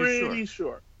 I'm why are you pretty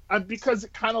sure. Because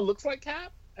it kind of looks like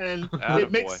Cap, and it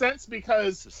makes sense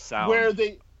because where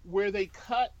they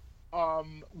cut,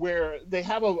 where they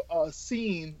have a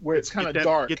scene where it's kind of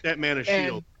dark. Get that man a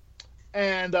shield.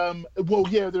 And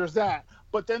there's that.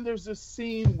 But then there's this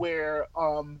scene where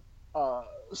why am I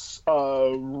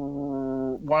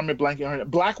blanking on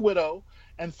it? Black Widow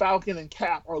and Falcon and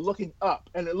Cap are looking up,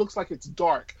 and it looks like it's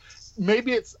dark.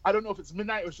 Maybe I don't know if it's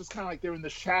midnight or it's just kind of like they're in the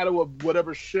shadow of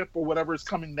whatever ship or whatever is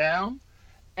coming down.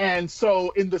 And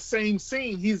so in the same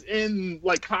scene, he's in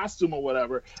like costume or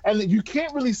whatever, and you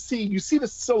can't really see. You see the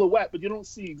silhouette, but you don't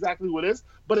see exactly what it is.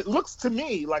 But it looks to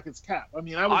me like it's Cap. I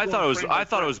mean, I thought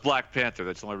it was Black Panther.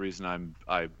 That's the only reason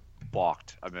I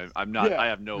balked. I mean, I'm not. I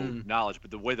have no knowledge,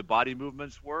 but the way the body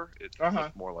movements were, it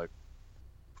looked more like.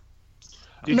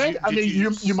 You might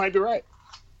be right.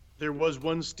 There was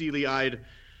one steely-eyed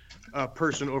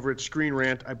person over at Screen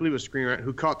Rant, I believe it was Screen Rant,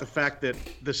 who caught the fact that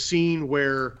the scene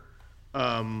where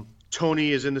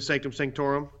Tony is in the Sanctum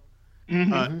Sanctorum.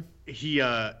 He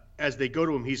as they go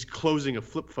to him, he's closing a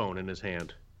flip phone in his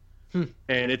hand, and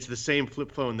it's the same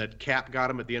flip phone that Cap got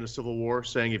him at the end of Civil War,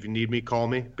 saying, "If you need me, call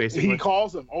me." Basically, he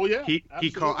calls him. Oh yeah,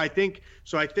 he call. I think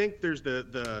so. I think there's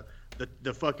the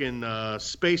fucking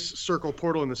space circle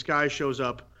portal in the sky shows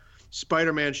up.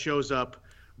 Spider-Man shows up.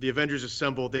 The Avengers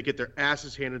assemble. They get their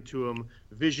asses handed to him.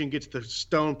 Vision gets the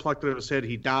stone plucked out of his head.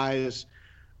 He dies.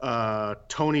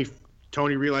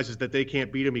 Tony realizes that they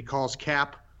can't beat him. He calls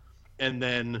Cap, and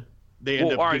then they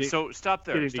end up. All right, so stop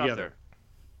there. Stop there.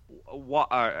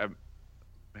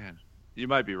 Man, you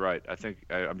might be right. I think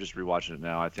I'm just rewatching it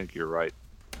now. I think you're right.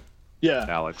 Yeah,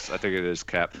 Alex. I think it is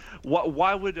Cap.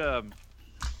 Why would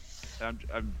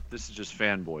this is just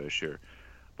fanboyish here,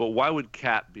 but why would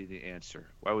Cap be the answer?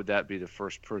 Why would that be the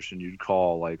first person you'd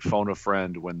call, like phone a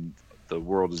friend when the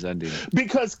world is ending?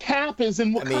 Because Cap is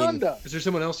in Wakanda. Is there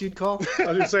someone else you'd call? I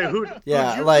was gonna say who?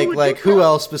 Yeah, who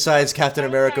else besides Captain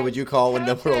America would you call when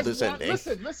the world is ending?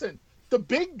 Listen. The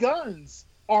big guns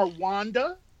are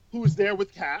Wanda, who's there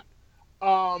with Cap.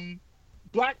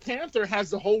 Black Panther has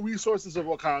the whole resources of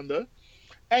Wakanda,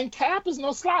 and Cap is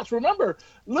no slouch. Remember,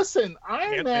 listen,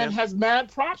 Iron Man has mad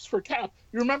props for Cap.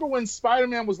 You remember when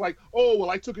Spider-Man was like, "Oh, well,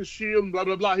 I took his shield and blah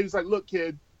blah blah." He was like, "Look,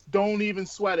 kid, Don't even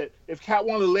sweat it. If Cap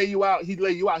wanted to lay you out, he'd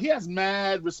lay you out. He has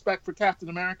mad respect for Captain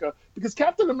America because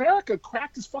Captain America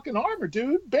cracked his fucking armor,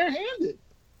 dude, barehanded.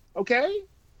 Okay?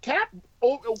 Cap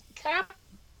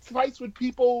fights with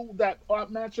people that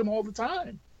outmatch him all the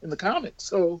time in the comics.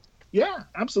 So, yeah,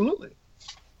 absolutely.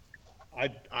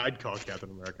 I'd call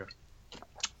Captain America.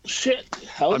 Shit.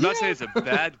 Hell I'm yeah. not saying it's a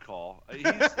bad call.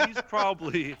 He's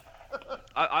probably.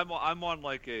 I'm on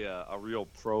like a real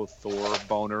pro Thor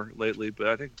boner lately,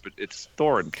 but it's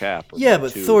Thor and Cap. Yeah,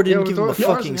 but Thor didn't give him a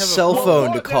Thor fucking doesn't have a cell phone.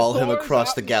 phone to call him Thor's across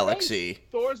out the in galaxy. space.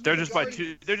 Thor's They're been just my going-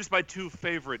 two. They're just my two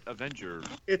favorite Avengers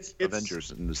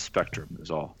in the spectrum. Is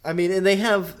all. I mean, and they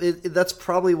have. That's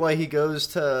probably why he goes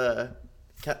to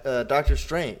Doctor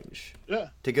Strange. Yeah.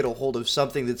 To get a hold of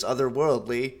something that's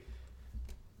otherworldly.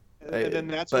 And then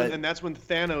that's when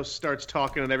Thanos starts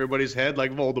talking in everybody's head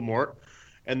like Voldemort,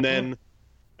 and then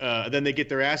they get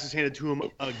their asses handed to them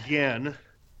again.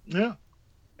 Yeah.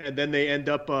 And then they end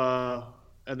up,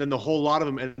 and then the whole lot of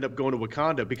them end up going to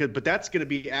Wakanda but that's going to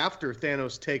be after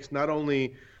Thanos takes not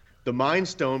only the Mind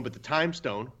Stone but the Time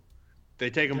Stone.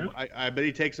 They take them. Yeah. I bet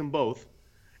he takes them both.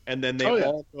 And then they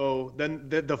all go. Then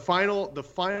the final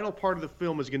part of the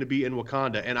film is going to be in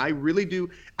Wakanda, and I really do.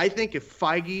 I think if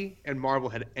Feige and Marvel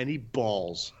had any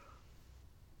balls,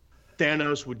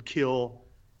 Thanos would kill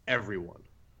everyone.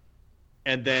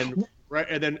 And then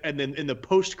in the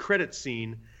post-credit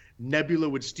scene, Nebula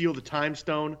would steal the Time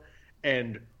Stone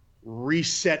and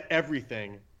reset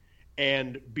everything.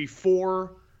 And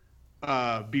before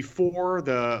the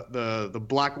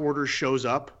Black Order shows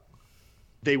up,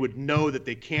 they would know that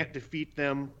they can't defeat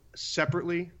them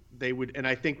separately.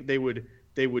 I think they would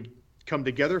come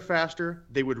together faster.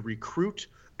 They would recruit.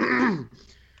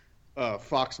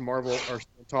 Fox and Marvel are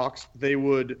talks. They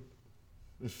would,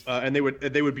 and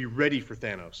they would be ready for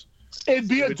Thanos. It'd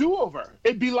be a do-over.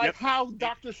 It'd be like how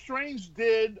Doctor Strange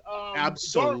did.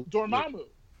 Absolutely. Dormammu.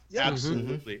 Yeah.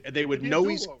 Absolutely, and they would know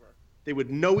he's. They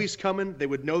would know he's coming. They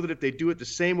would know that if they do it the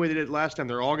same way they did last time,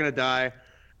 they're all going to die,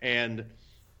 and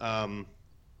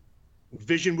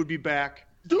Vision would be back.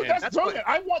 Dude, that's brilliant.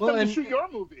 I want them to shoot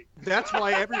your movie. That's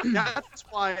why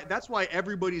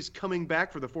everybody's coming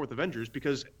back for the fourth Avengers,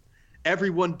 because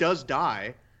everyone does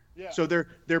die. Yeah. So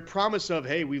their promise of,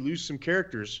 hey, we lose some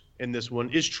characters in this one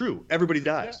is true. Everybody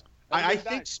dies. Yeah, I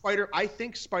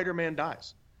think Spider-Man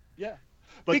dies. Yeah.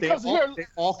 But they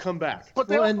all come back. But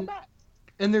they all come back.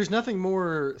 And there's nothing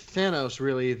more Thanos,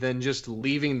 really, than just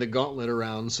leaving the gauntlet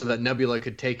around so that Nebula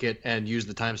could take it and use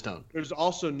the Time Stone. There's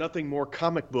also nothing more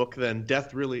comic book than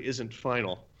death really isn't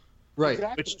final. Right.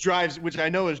 Exactly. Which I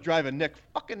know is driving Nick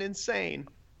fucking insane.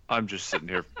 I'm just sitting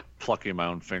here plucking my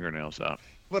own fingernails out.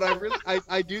 But I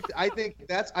think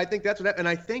that's what, and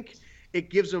I think it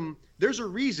gives them. There's a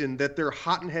reason that they're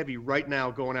hot and heavy right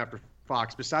now going after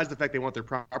Fox. Besides the fact they want their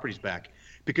properties back,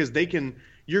 because they can.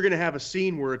 You're going to have a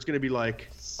scene where it's going to be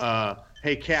like,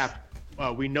 "Hey Cap,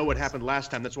 we know what happened last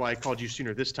time. That's why I called you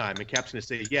sooner this time." And Cap's going to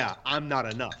say, "Yeah, I'm not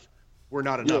enough. We're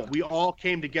not enough. We all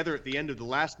came together at the end of the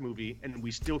last movie, and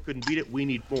we still couldn't beat it. We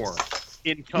need more."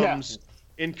 In comes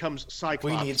Cyclops.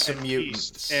 We need some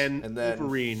mutants and then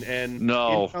Wolverine and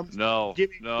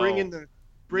bring in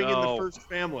the first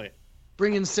family.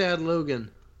 Bring in Sad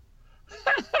Logan.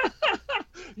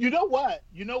 You know what?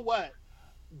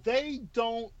 They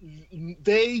don't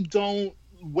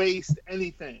waste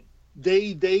anything.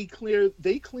 They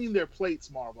clean their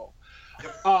plates, Marvel.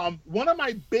 One of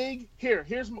my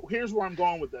here's where I'm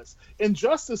going with this. In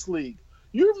Justice League,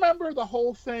 you remember the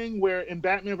whole thing where in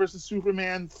Batman vs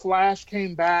Superman, Flash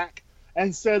came back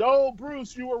and said, "Oh,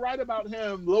 Bruce, you were right about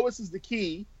him. Lois is the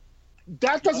key."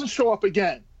 That doesn't show up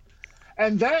again.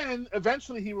 And then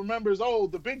eventually he remembers, "Oh,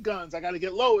 the big guns, I got to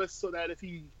get Lois so that if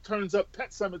he turns up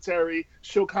Pet Cemetery,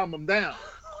 she'll calm him down."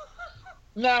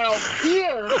 Now,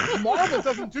 here, Marvel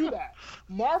doesn't do that.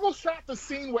 Marvel shot the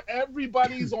scene where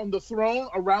everybody's on the throne,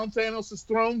 around Thanos'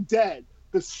 throne, dead.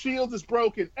 The shield is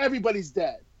broken. Everybody's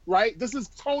dead, right? This is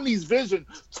Tony's vision.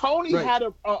 Tony had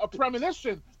a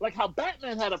premonition, like how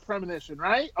Batman had a premonition,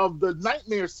 right? Of the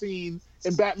nightmare scene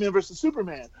in Batman vs.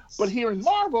 Superman. But here in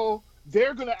Marvel,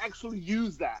 they're going to actually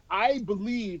use that. I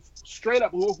believe, straight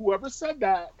up, whoever said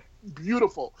that,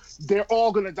 beautiful. They're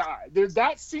all going to die.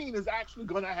 That scene is actually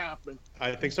going to happen.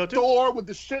 I think so, too. Thor with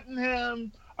the shit in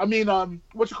him. I mean,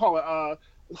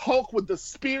 Hulk with the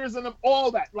spears in him. All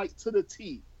that, like, to the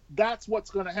T. That's what's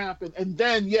going to happen. And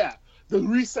then, the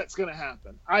reset's going to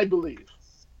happen, I believe.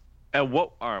 And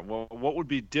what would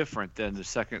be different than the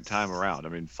second time around? I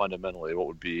mean, fundamentally, what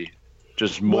would be...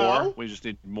 Just more? Well, we just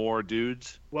need more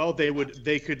dudes? Well, they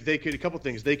could a couple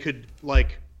things. They could,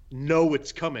 like, know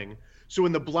it's coming. So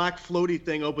when the black floaty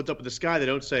thing opens up in the sky, they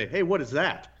don't say, "Hey, what is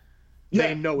that?"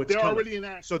 they know it's they're coming. already in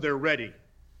action. So they're ready.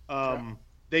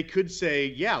 They could say,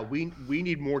 yeah, we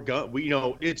need more gun.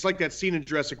 It's like that scene in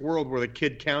Jurassic World where the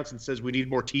kid counts and says we need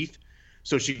more teeth.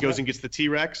 So she goes and gets the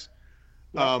T-Rex.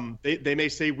 They may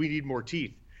say we need more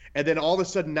teeth. And then all of a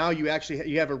sudden now you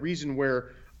have a reason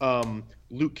where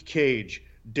Luke Cage,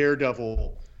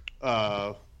 Daredevil,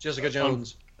 Jessica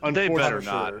Jones. They better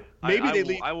not. Maybe they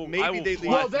leave. Well,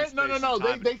 no.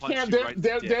 They can't.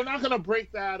 They're not going to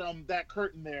break that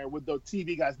curtain there with the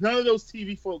TV guys. None of those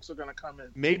TV folks are going to come in.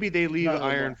 Maybe they leave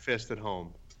Iron Fist at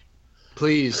home.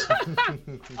 Please.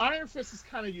 Iron Fist is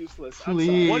kind of useless.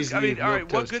 Please. All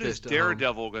right. What good is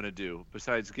Daredevil going to do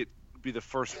besides be the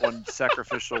first one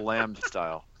sacrificial lamb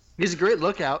style? He's a great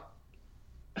lookout.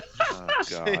 Oh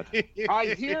God.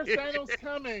 I hear Thanos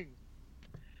coming.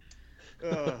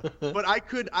 But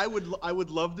I would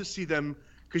love to see them,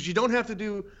 because you don't have to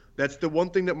do. That's the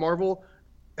one thing that Marvel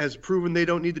has proven they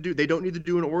don't need to do. They don't need to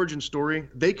do an origin story.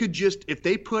 They could just, if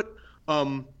they put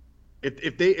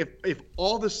if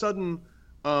all of a sudden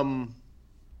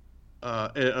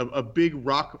a big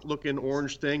rock looking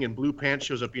orange thing and blue pants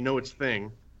shows up, it's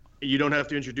Thing. You don't have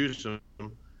to introduce him,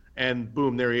 and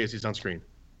boom, there he is. He's on screen.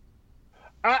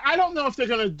 I don't know if they're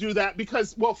going to do that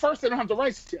because, well, first they don't have the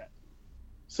rights yet.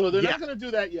 So they're not going to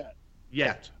do that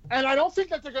yet. And I don't think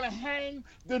that they're going to hang.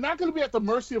 They're not going to be at the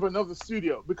mercy of another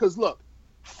studio because, look,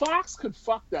 Fox could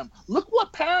fuck them. Look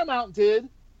what Paramount did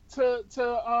to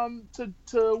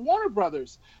Warner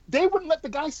Brothers. They wouldn't let the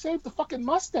guy shave the fucking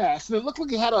mustache, and it looked like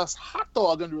he had a hot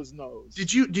dog under his nose.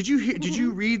 Did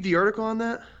you read the article on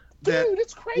that? Dude,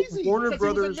 it's crazy. Warner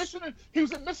Brothers. He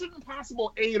was in Mission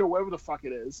Impossible 8 or whatever the fuck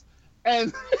it is.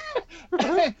 And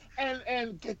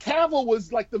and Cavill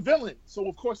was like the villain, so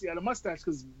of course he had a mustache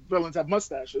because villains have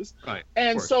mustaches. Right.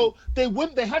 And so they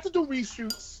had to do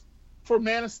reshoots for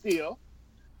Man of Steel.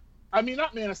 I mean,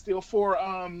 not Man of Steel, for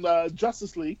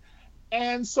Justice League.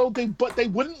 And so they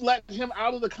wouldn't let him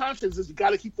out of the contract. You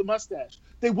got to keep the mustache.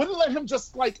 They wouldn't let him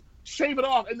just like shave it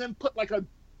off and then put like a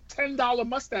 $10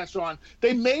 mustache on.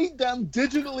 They made them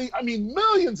digitally. I mean,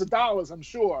 millions of dollars, I'm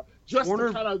sure, just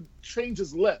to kind of change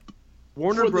his lip.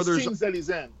 Warner for Brothers, the scenes that he's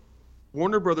in.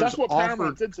 Warner Brothers That's what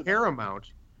Paramount did to them.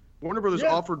 Paramount. Warner Brothers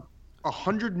offered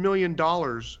 $100 million.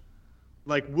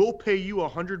 Like, we'll pay you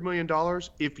 $100 million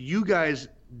if you guys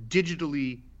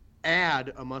digitally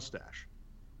add a mustache.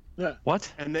 Yeah.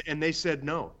 What? And they said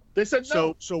no. They said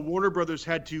no. So Warner Brothers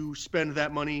had to spend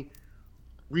that money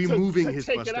removing his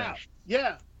take mustache. It out.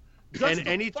 Yeah. And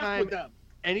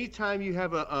anytime you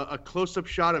have a close-up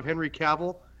shot of Henry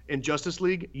Cavill in Justice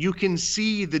League, you can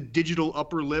see the digital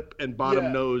upper lip and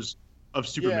bottom nose of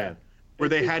Superman, where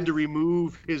they had to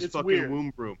remove his fucking weird.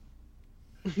 womb broom.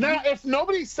 Now, if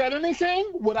nobody said anything,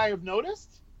 would I have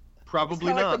noticed?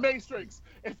 Probably it's not. Like the Matrix.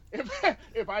 If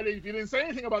you didn't say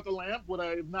anything about the lamp, would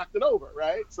I have knocked it over?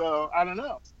 Right. So I don't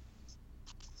know.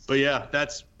 But yeah,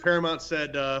 that's Paramount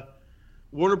said.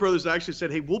 Warner Brothers actually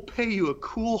said, "Hey, we'll pay you a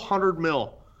cool $100 million."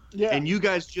 Yeah. And you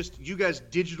guys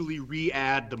digitally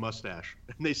re-add the mustache.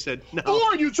 And they said no.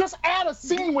 Or you just add a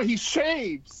scene where he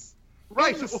shaves.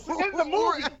 Right. In the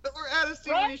movie. Or add a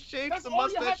scene where he shaves the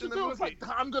mustache in the movie. It's like,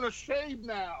 I'm going to shave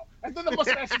now. And then the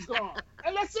mustache is gone.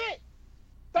 And that's it.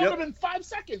 That would have been 5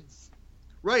 seconds.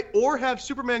 Right. Or have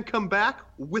Superman come back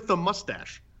with a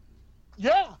mustache.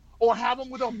 Yeah. Or have him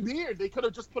with a beard. They could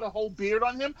have just put a whole beard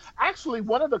on him. Actually,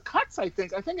 one of the cuts, I think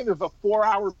there's a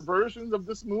 4-hour version of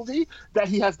this movie that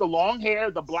he has the long hair,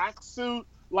 the black suit,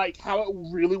 like how it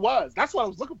really was. That's what I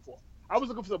was looking for. I was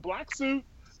looking for the black suit,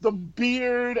 the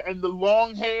beard, and the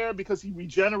long hair because he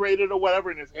regenerated or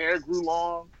whatever, and his hair grew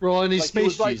long. Well, and he's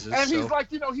Space Jesus. And he's like,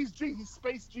 he's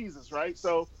Space Jesus, right?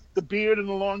 So the beard and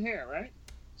the long hair, right?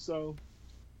 So.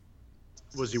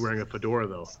 Was he wearing a fedora,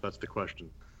 though? That's the question.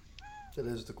 That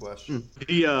is the question.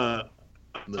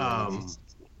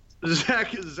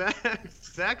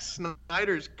 Zack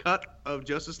Snyder's cut of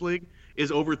Justice League is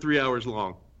over 3 hours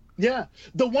long. Yeah,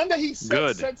 the one that he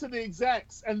sent to the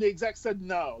execs, and the execs said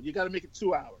no, you got to make it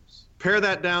 2 hours. Pare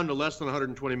that down to less than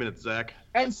 120 minutes, Zach.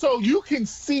 And so you can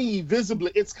see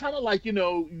visibly. It's kind of like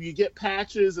you get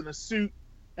patches in a suit,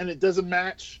 and it doesn't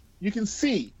match. You can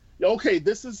see. Okay,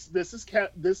 this is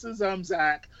Zach. This is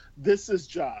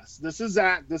Joss. This is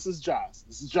Zach. This is Joss.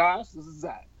 This is Joss. This is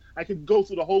Zach. I could go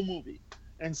through the whole movie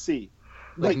and see.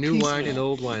 Like new wine and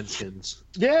old wineskins.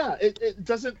 Yeah, it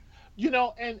doesn't.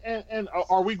 And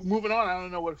are we moving on? I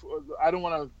don't know I don't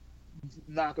want to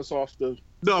knock us off the.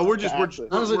 No, we're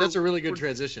honestly, that's a really good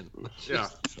transition. Yeah,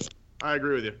 I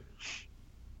agree with you.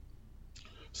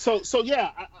 So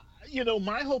yeah,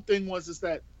 my whole thing was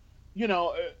that,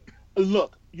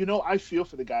 look. I feel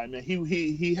for the guy, man.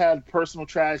 He had personal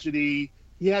tragedy.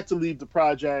 He had to leave the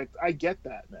project. I get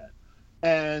that, man.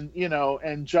 And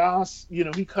and Joss,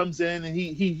 he comes in and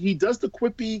he does the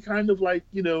quippy kind of like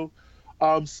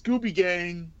Scooby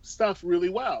Gang stuff really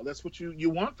well. That's what you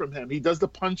want from him. He does the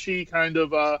punchy kind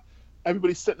of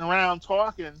everybody's sitting around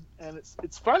talking, and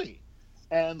it's funny.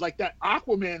 And like that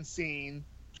Aquaman scene,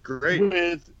 great.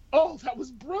 That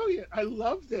was brilliant. I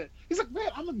loved it. He's like, man,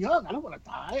 I'm young. I don't want to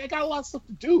die. I got a lot of stuff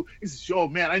to do. He says, yo,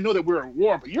 man, I know that we're at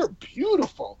war, but you're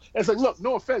beautiful. And it's like, look,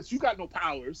 no offense. You got no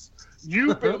powers.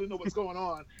 You barely know what's going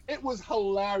on. It was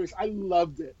hilarious. I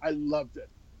loved it.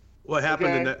 What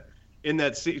happened in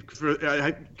that scene?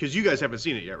 Because you guys haven't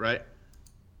seen it yet, right?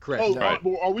 Correct. Oh, Right.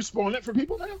 Are we spoiling it for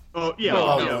people now? Oh, yeah. No,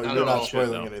 not you're at not all.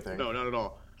 spoiling anything. No, not at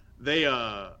all. They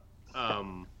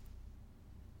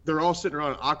they're all sitting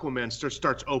around. Aquaman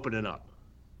starts opening up,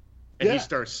 and he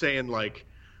starts saying like,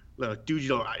 "Look, dude,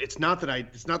 it's not that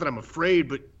I'm afraid,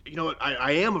 but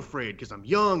I am afraid because I'm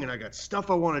young and I got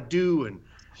stuff I want to do,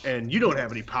 and you don't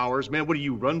have any powers, man. What do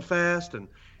you run fast?" And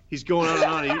he's going on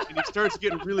and on, and he starts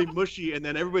getting really mushy, and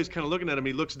then everybody's kind of looking at him.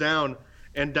 He looks down,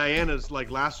 and Diana's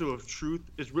like lasso of truth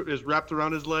is wrapped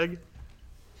around his leg,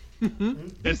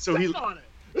 and so he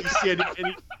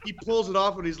pulls it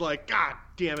off, and he's like, "God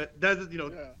damn it!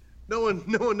 No one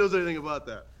knows anything about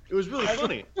that." It was really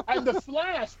funny. And the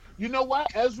Flash, you know what?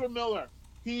 Ezra Miller,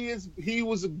 he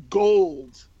was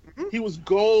gold. Mm-hmm. He was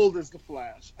gold as the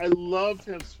Flash. I loved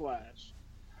his Flash.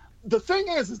 The thing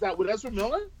is that with Ezra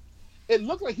Miller, it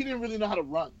looked like he didn't really know how to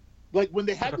run. Like when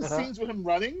they had the scenes with him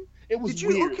running, it was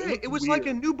weird. Okay, it was like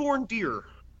a newborn deer.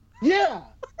 Yeah.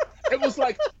 It was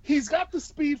like he's got the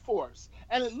Speed Force,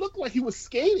 and it looked like he was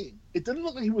skating. It didn't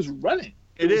look like he was running.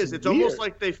 It's weird. almost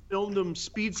like they filmed him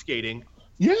speed skating.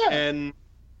 Yeah. And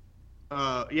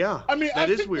yeah. I mean, that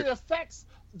I is think weird.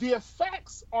 the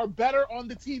effects are better on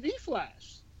the TV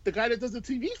Flash. The guy that does the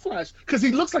TV Flash, because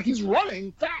he looks like he's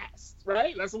running fast,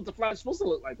 right? That's what the Flash is supposed to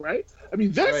look like, right? I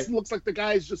mean, this looks like the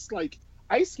guy's just like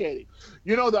ice skating.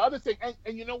 The other thing,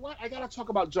 and you know what? I gotta talk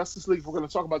about Justice League. If we're gonna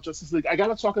talk about Justice League, I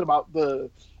gotta talk about the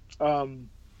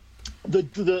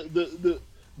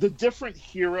different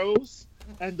heroes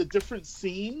and the different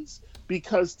scenes,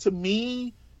 because to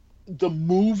me, the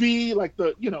movie, like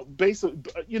basically,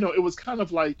 it was kind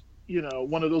of like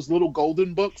one of those little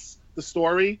golden books. The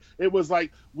story, it was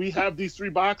like, we have these 3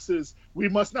 boxes. We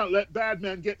must not let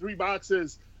Batman get 3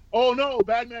 boxes. Oh no,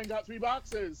 Batman got 3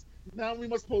 boxes. Now we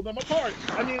must pull them apart.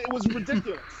 I mean, it was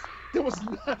ridiculous. There was,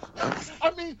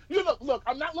 I mean, look,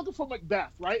 I'm not looking for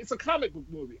Macbeth, right? It's a comic book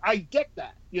movie. I get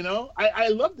that, I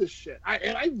love this shit.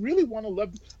 I really want to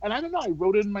love, and I don't know, I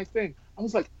wrote it in my thing. I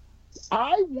was like,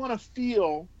 I want to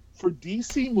feel for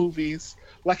DC movies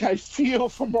like I feel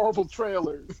for Marvel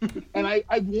trailers. And I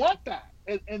want that.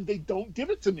 And they don't give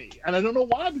it to me, and I don't know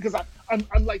why, because I'm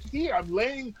like, here, I'm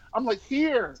like,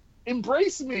 here,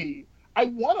 embrace me. I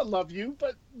want to love you,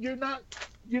 but you're not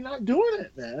doing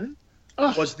it, man.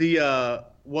 Ugh. Was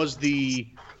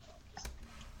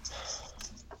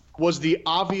the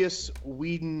obvious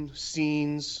Whedon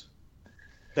scenes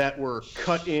that were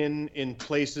cut in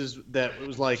places that it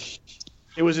was like,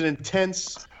 it was an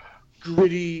intense,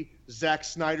 gritty Zack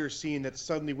Snyder scene that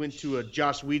suddenly went to a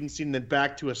Joss Whedon scene and then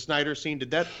back to a Snyder scene?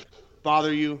 Did that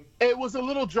bother you? It was a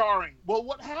little jarring. Well,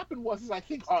 what happened was I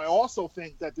also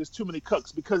think that there's too many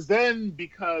cooks, because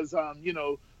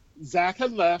Zack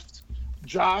had left,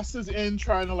 Joss is in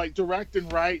trying to like direct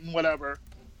and write and whatever,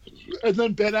 and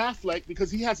then Ben Affleck, because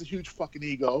he has a huge fucking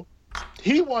ego,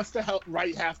 he wants to help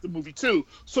write half the movie too.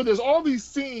 So there's all these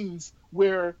scenes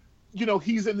where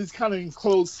he's in these kind of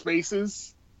enclosed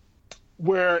spaces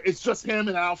where it's just him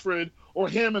and Alfred, or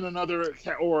him and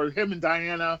him and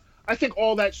Diana. I think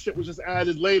all that shit was just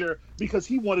added later because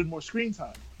he wanted more screen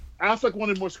time. Affleck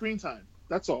wanted more screen time.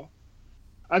 That's all.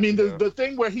 I mean, the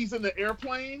thing where he's in the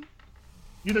airplane,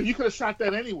 you could have shot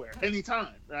that anywhere,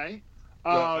 anytime, right?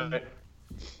 The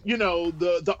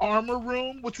armor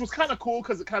room, which was kind of cool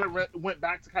because it kind of went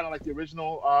back to kind of like the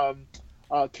original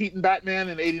Keaton Batman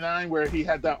in '89, where he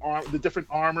had the different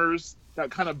armors that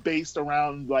kind of based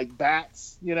around like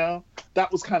bats,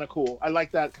 that was kind of cool. I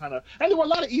like that kind of, and there were a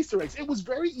lot of Easter eggs. It was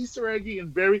very Easter eggy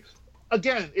and very,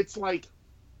 again, it's like,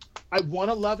 I want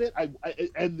to love it.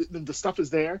 And the stuff is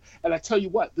there. And I tell you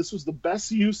what, this was the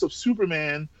best use of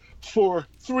Superman for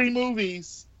 3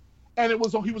 movies, and he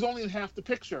was only in half the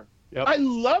picture. Yep. I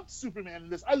loved Superman in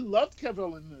this. I loved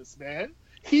Cavill in this, man.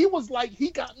 He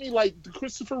got me like the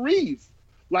Christopher Reeve,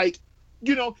 like.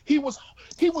 He was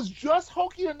just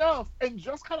hokey enough and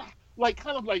just kind of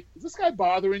like, is this guy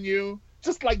bothering you?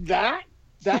 Just like that.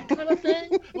 That kind of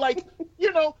thing. Like,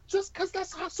 just because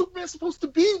that's how Superman's supposed to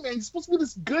be, man. He's supposed to be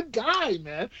this good guy,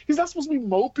 man. He's not supposed to be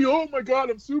mopey. Oh my God,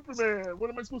 I'm Superman. What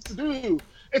am I supposed to do?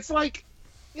 It's like,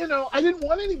 I didn't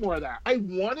want any more of that. I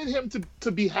wanted him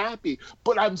to be happy.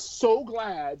 But I'm so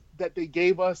glad that they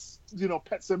gave us,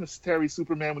 Pet Sematary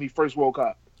Superman when he first woke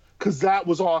up. Because that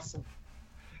was awesome.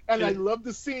 And I love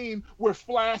the scene where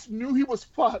Flash knew he was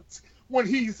fucked when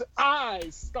his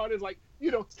eyes started like,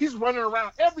 he's running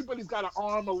around. Everybody's got an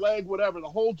arm, a leg, whatever, the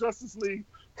whole Justice League.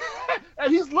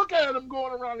 And he's looking at him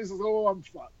going around. He says, oh, I'm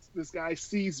fucked. This guy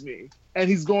sees me. And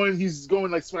he's going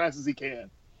like as fast as he can.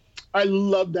 I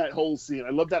love that whole scene.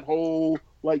 I love that whole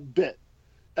bit.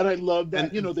 And I love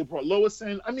that, they brought Lois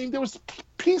in. I mean, there was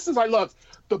pieces I loved.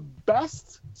 The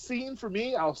best scene for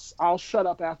me, I'll shut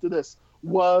up after this,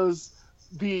 was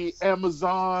the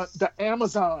Amazons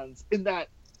in that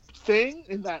thing,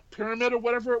 in that pyramid or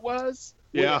whatever it was,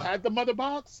 where they had the mother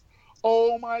box.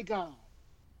 Oh my God.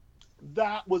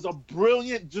 That was a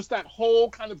brilliant, just that whole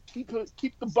kind of keep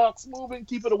the box moving,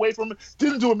 keep it away from it.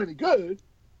 Didn't do him any good.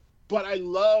 But I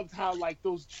loved how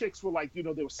those chicks were they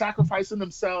were sacrificing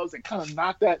themselves and kind of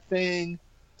knocked that thing.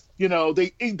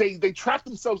 They trapped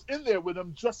themselves in there with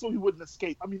him just so he wouldn't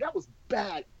escape. I mean, that was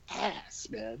badass,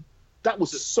 man. That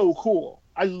was so cool.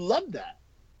 I loved that.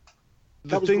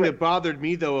 The thing that bothered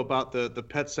me though about the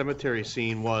Pet Cemetery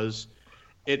scene was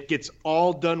it gets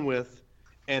all done with,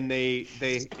 and they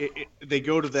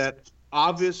go to that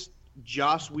obvious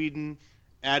Joss Whedon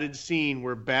added scene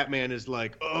where Batman is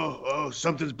like, oh,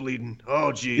 something's bleeding.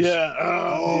 Oh, geez.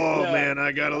 Yeah. Man,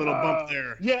 I got a little bump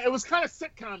there. Yeah, it was kind of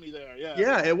sitcom-y there. Yeah.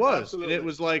 Yeah, it was. Absolutely. And it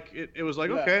was like,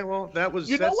 okay, well, that was.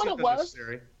 You know what it was?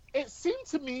 Necessary. It seemed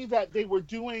to me that they were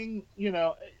doing,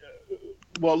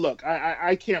 well, look,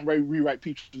 I can't rewrite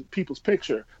people's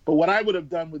picture, but what I would have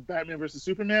done with Batman versus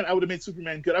Superman, I would have made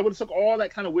Superman good. I would have took all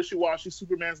that kind of wishy-washy,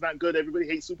 Superman's not good, everybody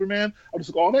hates Superman. I would have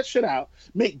took all that shit out,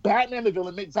 make Batman the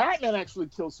villain, make Batman actually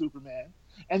kill Superman,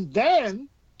 and then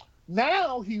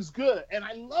now he's good. And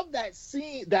I love that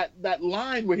scene, that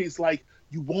line where he's like,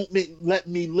 you won't let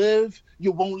me live,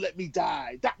 you won't let me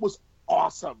die. That was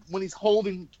awesome. When he's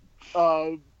holding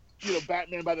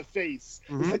Batman by the face.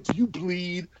 Mm-hmm. It's like, do you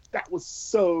bleed? That was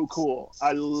so cool.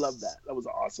 I love that. That was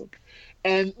awesome.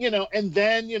 And, and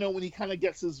then, when he kind of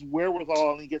gets his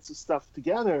wherewithal and he gets his stuff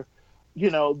together,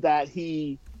 that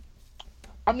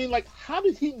how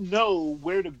did he know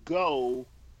where to go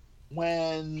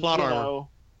when, Plot armor.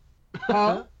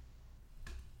 Huh?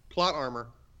 Plot armor.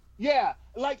 Yeah,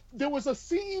 there was a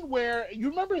scene where, you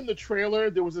remember in the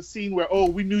trailer, there was a scene where,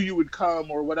 we knew you would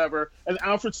come or whatever, and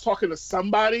Alfred's talking to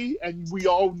somebody, and we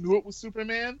all knew it was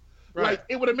Superman. Right.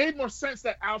 It would have made more sense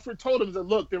that Alfred told him that,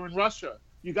 look, they're in Russia.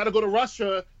 You got to go to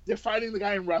Russia. They're fighting the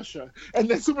guy in Russia. And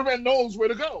then Superman knows where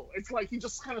to go. It's like he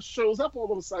just kind of shows up all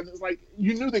of a sudden. It's like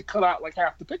you knew they cut out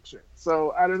half the picture.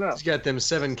 So, I don't know. He's got them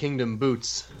Seven Kingdom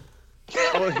boots.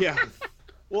 Oh, yeah.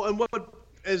 Well, and what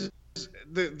is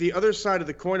the other side of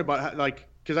the coin about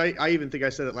because I even think I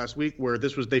said it last week where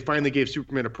they finally gave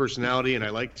Superman a personality, and I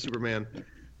liked Superman.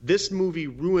 This movie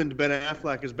ruined Ben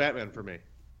Affleck as Batman for me.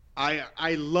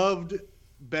 I loved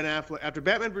Ben Affleck after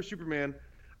Batman vs Superman.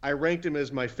 I ranked him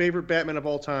as my favorite Batman of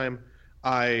all time.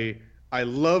 I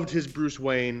loved his Bruce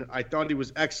Wayne. I thought he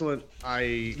was excellent.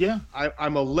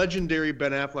 I'm a legendary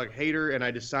Ben Affleck hater, and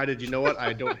I decided, you know what,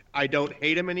 I don't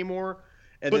hate him anymore.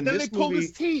 And but then they pulled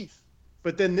his teeth.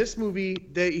 But then this movie,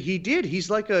 he did. He's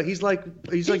like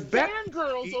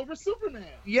fangirls over Superman.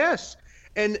 Yes,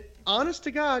 and honest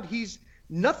to God, he's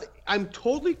nothing. I'm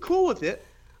totally cool with it,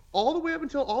 all the way up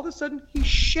until all of a sudden he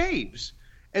shaves,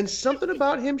 and something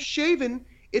about him shaving,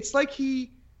 it's like he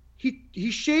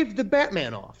shaved the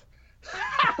Batman off.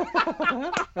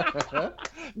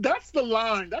 That's the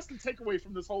line. That's the takeaway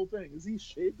from this whole thing. Is he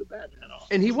shaved the Batman off?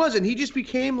 And he wasn't. He just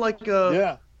became like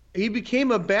He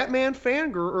became a Batman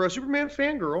fangirl or a Superman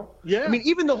fangirl. Yeah. I mean,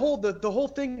 even the whole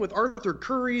thing with Arthur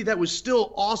Curry, that was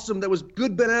still awesome. That was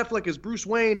good Ben Affleck as Bruce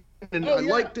Wayne, and I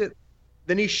liked it.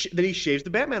 Then he shaves the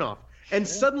Batman off, and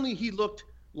suddenly he looked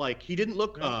like he didn't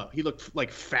look. He looked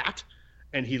like fat,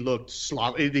 and he looked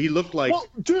He looked like. Well,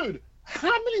 dude,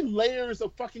 how many layers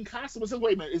of fucking costume?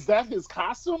 Wait a minute, is that his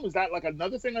costume? Is that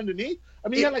another thing underneath? I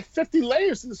mean, he had 50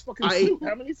 layers in this fucking suit.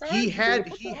 How many times? He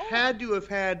had to have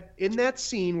had in that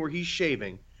scene where he's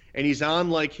shaving and he's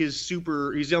on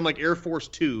he's on Air Force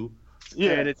 2,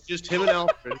 and it's just him and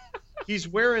Alfred. He's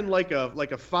wearing a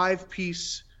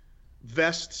 5-piece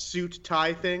vest suit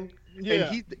tie thing,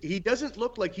 and he doesn't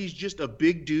look like he's just a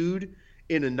big dude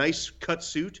in a nice cut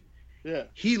suit. Yeah,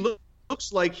 he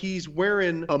looks like he's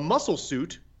wearing a muscle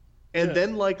suit, and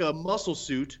then a muscle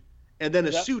suit, and then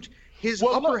a suit. his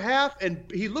upper half,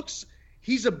 and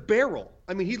he's a barrel.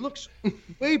 I mean, he looks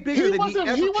way bigger than he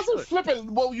ever He wasn't should.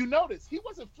 flipping. Well, you notice he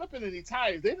wasn't flipping any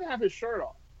tires. They didn't have his shirt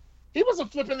off. He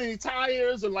wasn't flipping any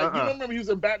tires, and like you remember he was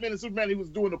in Batman and Superman. He was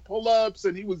doing the pull-ups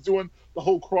and he was doing the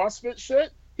whole CrossFit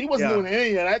shit. He wasn't doing any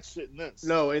of that shit in this.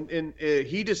 No, and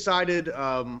he decided,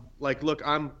 like, look,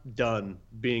 I'm done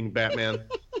being Batman.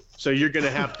 So you're gonna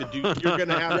have to do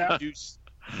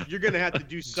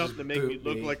something to make me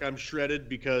look like I'm shredded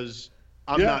because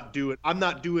I'm not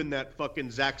doing that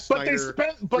fucking Zack Snyder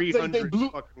 300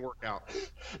 fucking workout.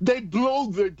 They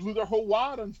blew their whole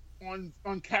wad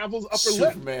on Cavill's upper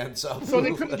Superman's lip. upper So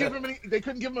they couldn't give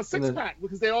him a six pack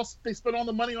because they spent all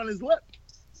the money on his lip.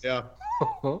 Yeah.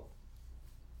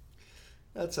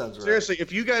 That sounds right. Seriously,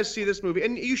 if you guys see this movie,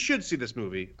 and you should see this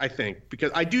movie, I think,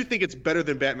 because I do think it's better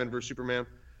than Batman vs Superman.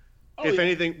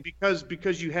 Anything,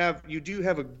 because you do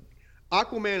have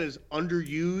Aquaman is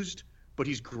underused, but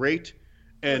he's great,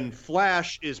 and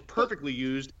Flash is perfectly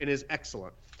used and is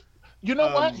excellent. You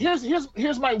know what?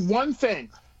 Here's my one thing.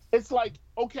 It's like,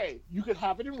 okay, you could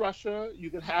have it in Russia, you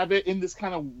could have it in this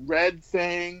kind of red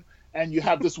thing, and you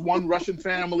have this one Russian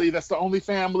family that's the only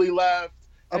family left.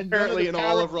 Apparently, in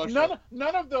all of Russia,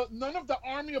 none of the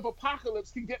army of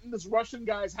apocalypse can get in this Russian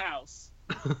guy's house.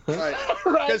 Right?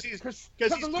 Because he's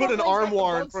put an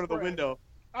armoire in front of the window.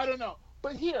 I don't know,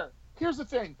 but here's the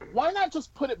thing: why not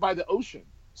just put it by the ocean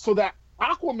so that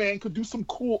Aquaman could do some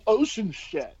cool ocean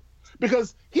shit?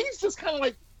 Because he's just kind of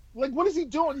like what is he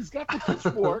doing? He's got the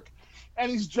pitchfork, and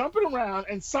he's jumping around.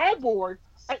 And Cyborg,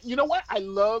 you know what? I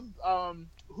love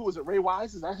who was it? Ray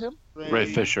Wise? Is that him? Ray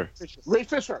Fisher. Ray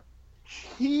Fisher.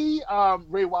 He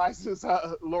Ray Wise is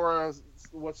Laura,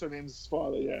 what's her name's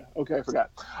father? Yeah, okay, I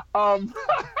forgot.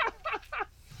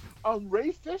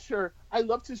 Ray Fisher, I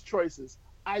loved his choices.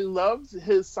 I loved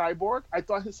his Cyborg. I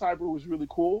thought his Cyborg was really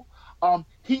cool.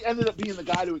 He ended up being the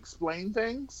guy to explain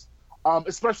things,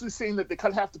 especially seeing that they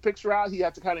cut half the picture out. He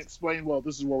had to kind of explain, well,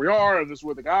 this is where we are, and this is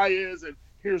where the guy is, and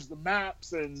here's the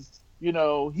maps, and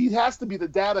he has to be the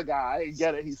data guy and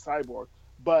get it. He's Cyborg.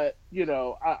 But,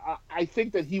 I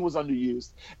think that he was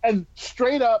underused. And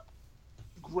straight up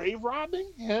grave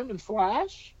robbing him and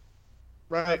Flash?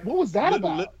 Right. What was that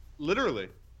about? Literally.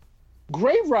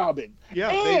 Grave robbing.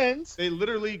 Yeah, and they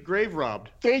literally grave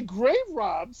robbed. They grave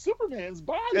robbed Superman's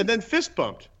body. And then fist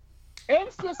bumped. And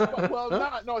fist bump.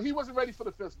 Well, no, he wasn't ready for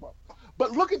the fist bump.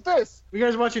 But look at this. You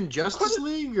guys watching Justice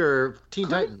League or Teen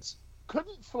Titans?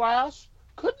 Couldn't Flash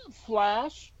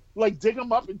dig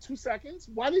him up in 2 seconds?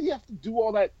 Why did he have to do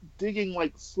all that digging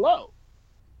slow?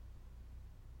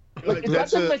 That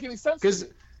doesn't make any sense.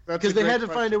 Because they had to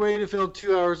find a way to fill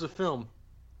 2 hours of film.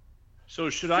 So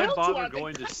should I bother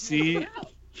going to see?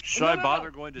 Should I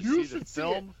bother going to see the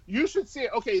film? You should see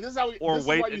it. Okay, this is how. Or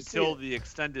wait until the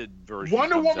extended version.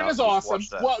 Wonder Woman is awesome.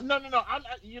 Well, no.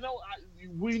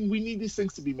 We need these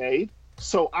things to be made.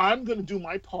 So I'm going to do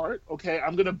my part, okay?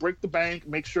 I'm going to break the bank,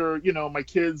 make sure, my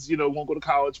kids, won't go to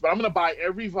college. But I'm going to buy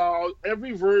every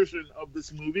version of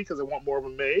this movie because I want more of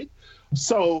them made.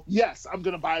 So, yes, I'm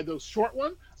going to buy the short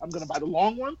one. I'm going to buy the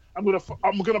long one. I'm going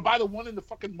to buy the one in the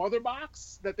fucking mother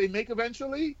box that they make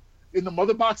eventually, in the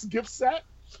mother box gift set.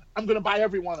 I'm going to buy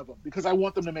every one of them because I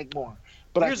want them to make more.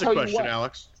 But here's a question,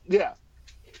 Alex. Yeah.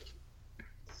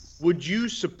 Would you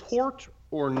support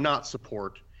or not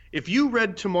support if you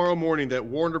read tomorrow morning that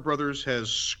Warner Brothers has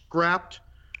scrapped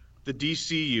the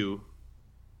DCU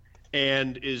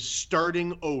and is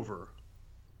starting over,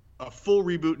 a full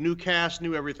reboot, new cast,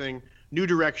 new everything, new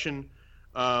direction,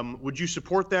 would you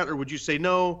support that, or would you say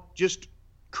no, just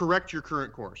correct your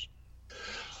current course?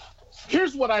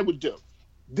 Here's what I would do.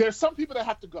 There's some people that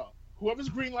have to go. Whoever's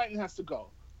greenlighting has to go.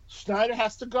 Snyder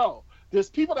has to go. There's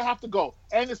people that have to go,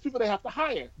 and there's people they have to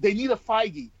hire. They need a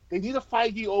Feige. They need a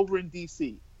Feige over in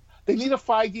DC. They need a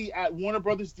Feige at Warner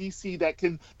Brothers DC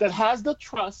that has the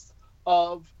trust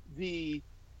of the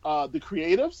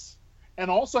creatives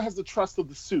and also has the trust of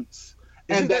the suits.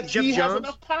 Isn't and that Jeff he Johns? has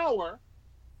enough power.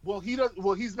 Well, he's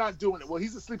not doing it. Well,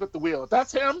 he's asleep at the wheel. If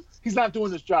that's him, he's not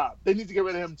doing his job. They need to get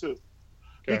rid of him too.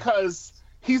 Okay. Because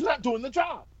he's not doing the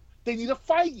job. They need a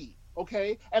Feige,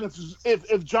 okay? And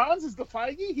if Johns is the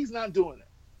Feige, he's not doing it.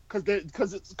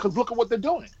 Because look at what they're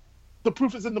doing. The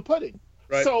proof is in the pudding.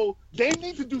 Right. So they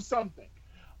need to do something.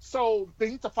 So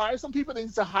they need to fire some people. They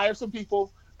need to hire some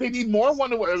people. They need more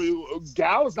Wonder Woman.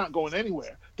 Gal is not going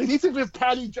anywhere. They need to give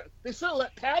Patty. They should have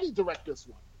let Patty direct this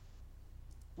one.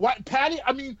 What Patty?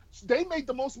 I mean, they made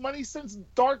the most money since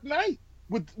Dark Knight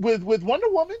with Wonder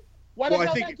Woman. Why did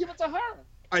not give it to her?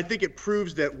 I think it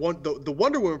proves that the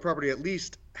Wonder Woman property at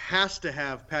least has to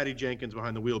have Patty Jenkins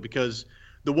behind the wheel, because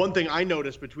the one thing I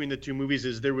noticed between the two movies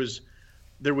is there was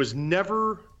there was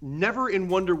never in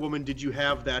Wonder Woman did you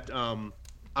have that.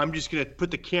 I'm just gonna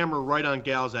put the camera right on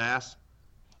Gal's ass.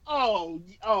 Oh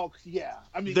yeah.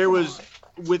 I mean, there was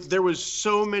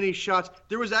so many shots.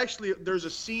 There's a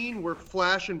scene where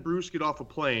Flash and Bruce get off a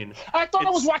plane. I thought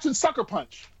I was watching Sucker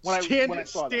Punch when I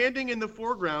saw that. Standing in the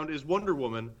foreground is Wonder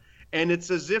Woman, and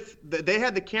it's as if they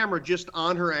had the camera just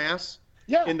on her ass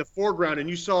in the foreground, and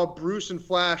you saw Bruce and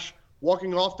Flash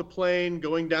walking off the plane,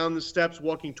 going down the steps,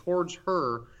 walking towards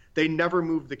her. They never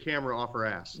moved the camera off her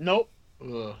ass. Nope.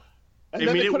 Ugh.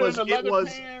 It was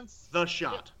the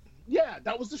shot. Yeah,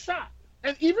 that was the shot.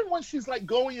 And even when she's like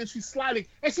going and she's sliding,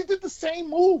 and she did the same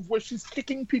move where she's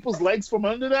kicking people's legs from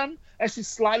under them and she's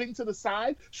sliding to the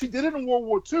side. She did it in World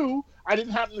War II. I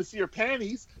didn't happen to see her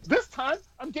panties. This time,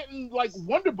 I'm getting like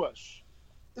Wonder Bush.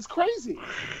 It's crazy.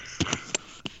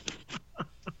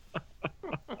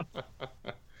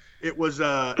 It was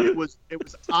obvious.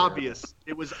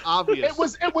 It was obvious.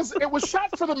 It was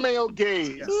shot for the male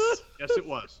gaze. Yes, it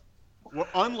was. Well,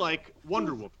 unlike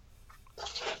Wonder Woman.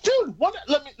 Dude,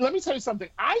 let me tell you something.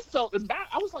 I felt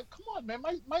embarrassed. I was like, come on, man.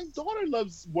 My daughter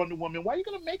loves Wonder Woman. Why are you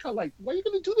gonna make her like? Why are you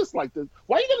gonna do this like this?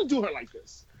 Why are you gonna do her like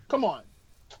this? Come on,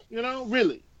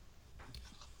 really.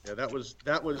 Yeah, that was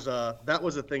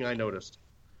a thing I noticed.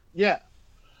 Yeah,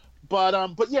 but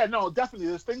yeah, no, definitely.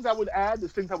 There's things I would add.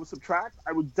 There's things I would subtract.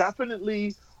 I would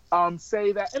definitely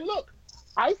say that. And look,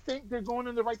 I think they're going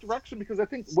in the right direction because I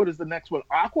think what is the next one?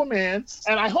 Aquaman,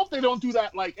 and I hope they don't do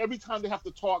that. Like every time they have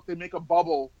to talk, they make a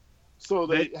bubble, so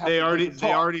they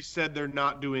already said they're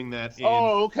not doing that.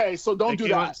 Oh, okay, so don't do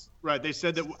that. Right, they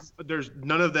said that there's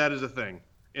none of that is a thing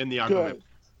in the Aquaman.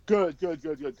 Good,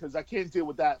 because I can't deal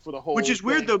with that for the whole. Which is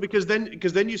weird though, because then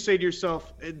you say to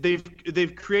yourself,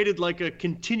 they've created like a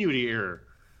continuity error.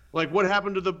 Like what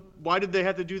happened to why did they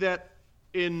have to do that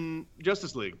in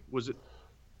Justice League? Was it?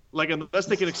 Like, unless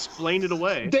they can explain it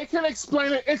away. They can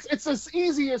explain it. It's as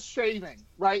easy as shaving,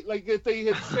 right? Like, if they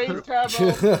had shaved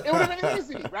Cavill, it would have been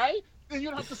easy, right? Then you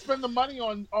don't have to spend the money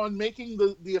on making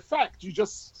the effect.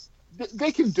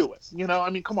 They can do it, I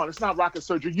mean, come on. It's not rocket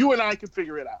surgery. You and I can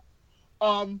figure it out.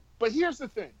 But here's the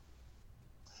thing.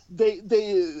 They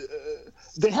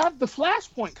have the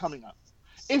Flashpoint coming up.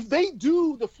 If they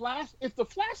do if the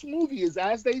Flash movie is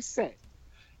as they say,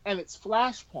 and it's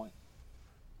Flashpoint,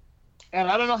 and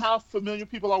I don't know how familiar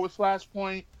people are with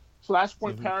Flashpoint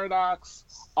Paradox.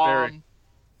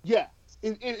 Yeah.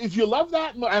 If you love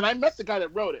that, and I met the guy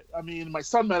that wrote it. I mean, my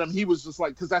son met him. He was just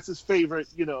like, because that's his favorite,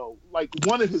 like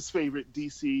one of his favorite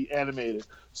DC animated.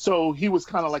 So he was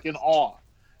kind of like in awe.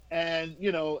 And,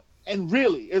 and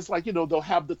really, it's like, they'll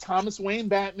have the Thomas Wayne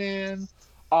Batman,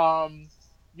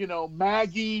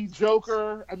 Maggie,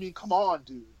 Joker. I mean, come on,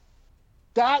 dude.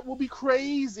 That will be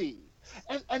crazy.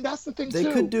 And that's the thing, they too.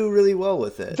 They could do really well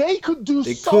with it. They could do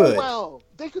so well.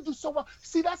 They could do so well.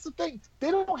 See, that's the thing.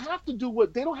 They don't have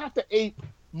to ape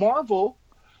Marvel.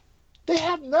 They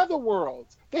have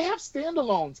Netherworlds. They have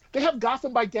standalones. They have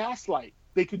Gotham by Gaslight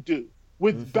they could do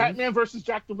with Batman versus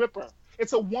Jack the Ripper.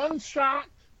 It's a one shot.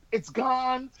 It's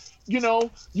gone.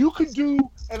 You could do.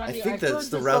 And I think that's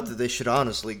the route that they should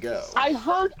honestly go. I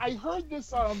heard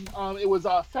this. It was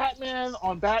Fat Man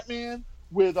on Batman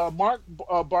with Mark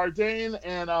Bardane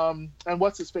and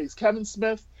what's his face, Kevin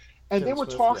Smith, and they were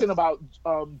talking about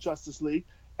Justice League.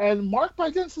 And Mark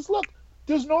Bardane says, "Look,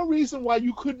 there's no reason why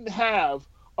you couldn't have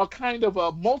a kind of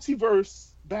a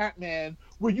multiverse Batman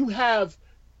where you have,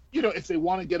 if they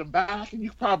want to get him back, and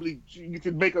you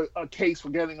could make a case for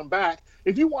getting him back.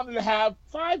 If you wanted to have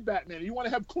 5 Batman, you want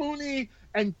to have Clooney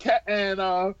and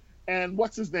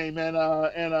what's his name and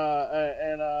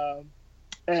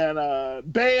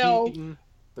Bale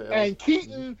and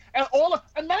Keaton and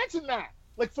imagine that,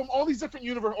 like from all these different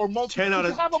universe or multiverse. 10 out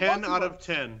of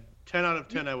 10. 10 out of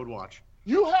 10 I would watch.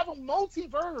 You have a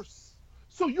multiverse,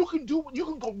 so you can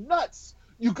go nuts.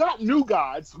 You got New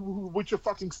Gods, which you're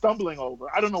fucking stumbling over.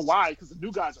 I don't know why, because the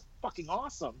New Gods are fucking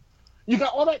awesome. You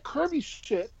got all that Kirby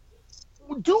shit.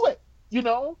 Do it,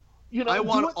 I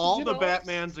want all the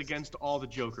Batmans against all the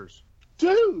Jokers.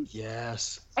 Dude.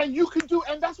 Yes. And you can do,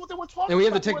 and that's what they were talking about. And we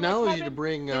have the technology to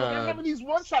bring. They're having these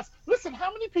one shots. Listen,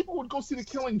 how many people would go see The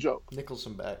Killing Joke?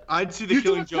 Nicholson back. I'd see The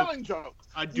Killing Joke.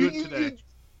 I'd do it today.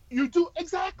 You do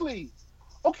exactly.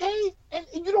 Okay, and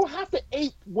you don't have to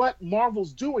ape what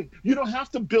Marvel's doing. You don't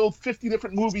have to build 50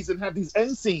 different movies and have these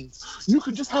end scenes. You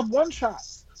could just have one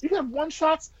shots. You can have one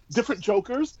shots, different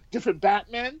Jokers, different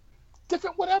Batmen,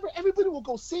 different whatever. Everybody will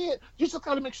go see it. You just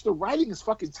got to make sure the writing is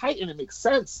fucking tight and it makes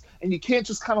sense. And you can't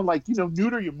just kind of like,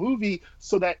 neuter your movie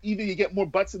so that either you get more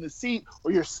butts in the seat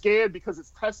or you're scared because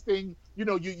it's testing,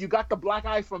 you got the black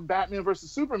eye from Batman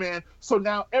versus Superman. So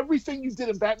now everything you did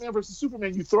in Batman versus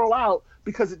Superman, you throw out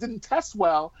because it didn't test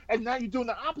well. And now you're doing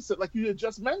the opposite. Like you had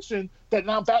just mentioned that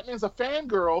now Batman's a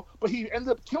fangirl, but he ended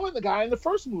up killing the guy in the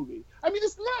first movie. I mean,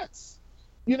 it's nuts.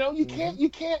 You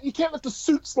can't let the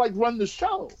suits like run the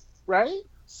show, right?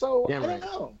 So I don't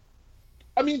know.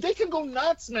 I mean, they can go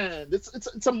nuts, man. It's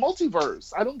a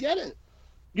multiverse. I don't get it.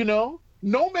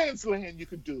 No Man's Land you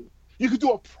could do. You could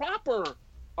do a proper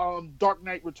Dark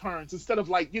Knight Returns instead of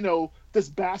like, this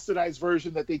bastardized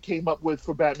version that they came up with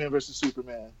for Batman versus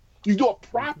Superman. You do a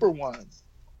proper one.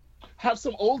 Have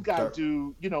some old guy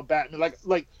do, Batman.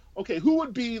 Like, okay, who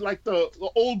would be like the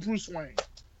old Bruce Wayne?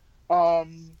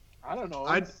 I don't know.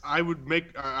 I would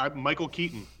make Michael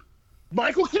Keaton.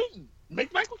 Michael Keaton.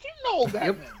 Make Michael Keaton old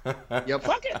Batman. Yep.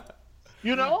 Fuck it.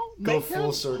 Go Make full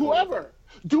him circle. whoever.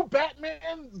 Do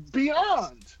Batman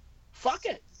Beyond. Fuck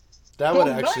it. That Go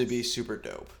would actually nuts. be super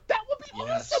dope. That would be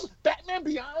awesome. Batman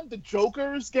Beyond, the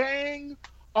Joker's gang.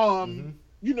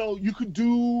 You could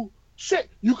do shit.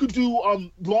 You could do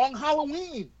Long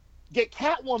Halloween. Get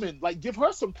Catwoman. Like, give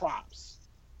her some props.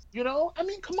 I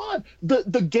mean, come on.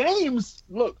 The games.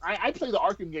 Look, I play the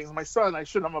Arkham games. My son.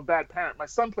 I'm a bad parent. My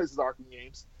son plays the Arkham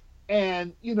games,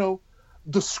 and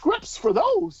the scripts for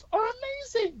those are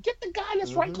amazing. Get the guy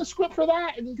that's writing the script for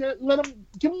that and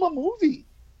give him a movie.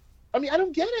 I mean, I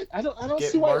don't get it. I don't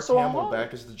see why it's so hard. Get Mark Hamill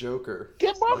back as the Joker.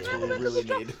 Get Mark That's Hamill what back we as the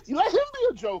really Joker. need. Let him be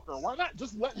a Joker. Why not?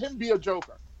 Just let him be a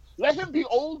Joker. Let him be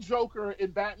old Joker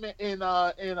in Batman in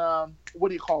what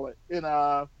do you call it? In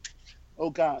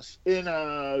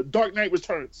Dark Knight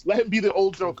Returns. Let him be the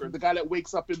old Joker, the guy that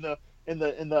wakes up in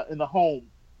the home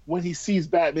when he sees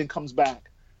Batman comes back.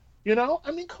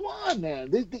 I mean, come on, man.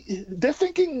 They're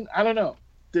thinking. I don't know.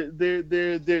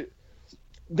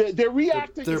 They're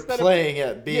reacting. They're playing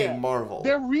at being Marvel.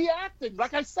 They're reacting.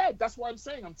 Like I said, that's why I'm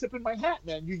saying I'm tipping my hat,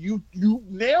 man. You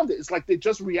nailed it. It's like they're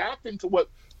just reacting to what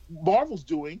Marvel's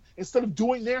doing instead of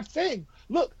doing their thing.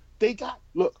 Look,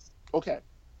 okay.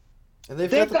 And they've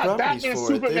got the properties Batman, for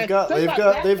Superman.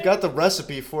 it. They've got the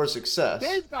recipe for success.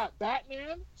 They've got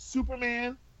Batman,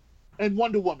 Superman, and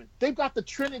Wonder Woman. They've got the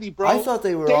Trinity, bro. I thought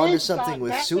they were onto something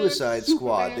with Batman, Suicide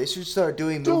Squad. Superman. They should start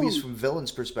doing movies from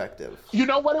villains' perspective. You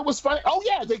know what? It was funny. Oh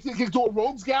yeah, they could do a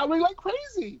rogues gallery like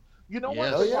crazy. You know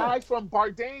what? The guy from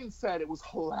Bardane said it was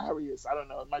hilarious. I don't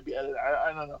know. It might be edited.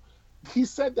 I don't know. He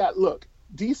said that, look,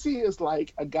 DC is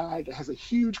like a guy that has a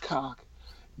huge cock,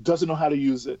 doesn't know how to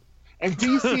use it. And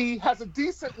DC has a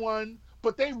decent one,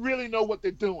 but they really know what they're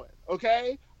doing,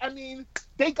 okay? I mean,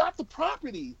 they got the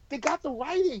property. They got the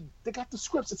writing. They got the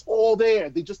scripts. It's all there.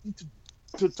 They just need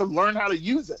to learn how to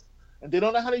use it. And they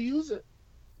don't know how to use it.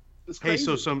 It's crazy.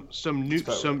 Hey, so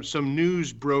some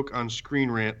news broke on Screen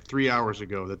Rant 3 hours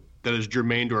ago that is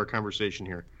germane to our conversation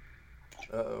here.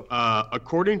 Uh-oh.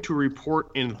 According to a report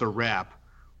in The Wrap,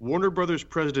 Warner Brothers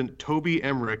president Toby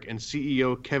Emmerich and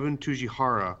CEO Kevin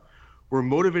Tsujihara were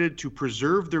motivated to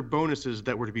preserve their bonuses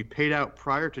that were to be paid out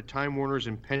prior to Time Warner's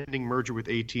impending merger with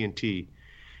AT&T.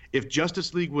 If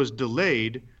Justice League was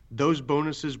delayed, those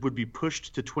bonuses would be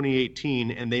pushed to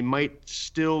 2018, and they might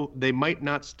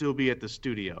not still be at the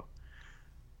studio.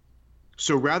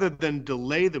 So rather than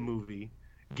delay the movie,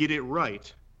 get it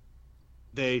right,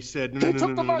 they said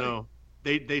no.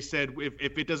 They said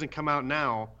if it doesn't come out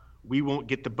now, we won't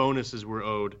get the bonuses we're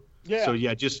owed. Yeah. So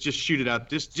yeah, just shoot it out.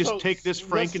 Just take this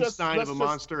Frankenstein of a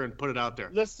monster and put it out there.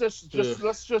 Let's just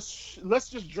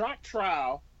drop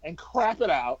trial and crap it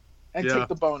out and take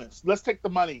the bonus. Let's take the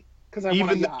money because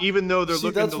even though they're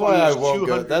looking that's to why I lose won't go.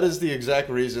 200 That is the exact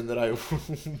reason that I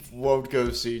won't go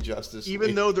see Justice League.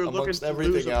 Even though they're looking to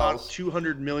lose about else.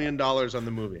 $200 million on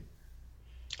the movie.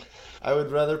 I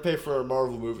would rather pay for a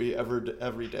Marvel movie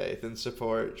every day than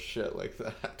support shit like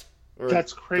that. Or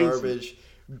that's crazy.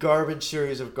 Garbage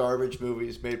series of garbage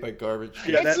movies made by garbage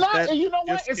people. It's not. You know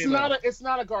what? It's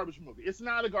not a garbage movie. It's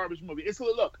not a garbage movie. It's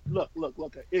look. I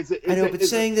know, but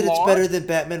saying that it's better than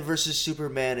Batman versus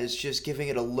Superman is just giving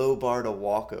it a low bar to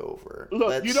walk over.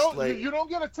 Look, you don't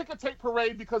get a ticker tape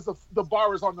parade because the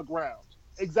bar is on the ground.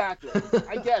 Exactly.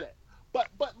 I get it. But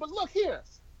look here.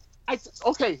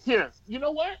 Here. You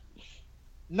know what?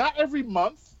 Not every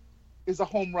month is a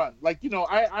home run. Like,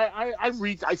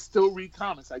 I still read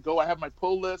comics. I have my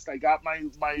pull list. I got my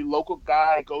local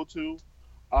guy I go to.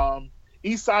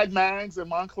 East Side Mags in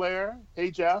Montclair.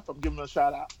 Hey Jeff, I'm giving him a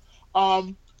shout out.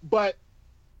 But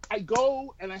I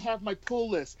go and I have my pull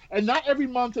list. And not every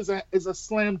month is a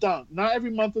slam dunk. Not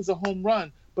every month is a home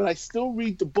run. But I still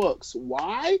read the books.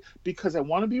 Why? Because I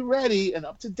want to be ready and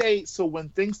up to date so when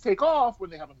things take off, when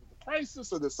they have a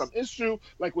crisis or there's some issue,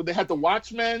 like when they had the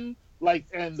Watchmen like,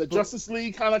 and the Justice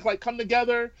League kind of like come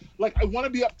together. Like, I want to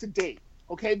be up to date,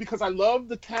 okay? Because I love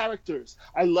the characters,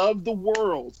 I love the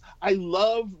worlds, I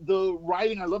love the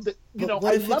writing, I love the,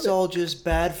 what if it's all just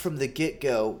bad from the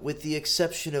get-go, with the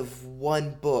exception of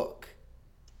one book?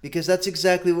 Because that's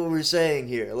exactly what we're saying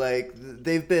here. Like,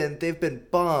 they've been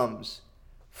bombs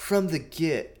from the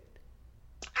get.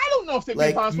 I don't know if they've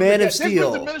like been bombs. Man of Steel.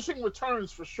 There's been diminishing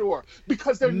returns for sure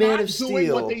because they're Man not of doing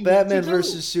Steel, what they Batman need to do.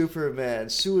 versus Superman,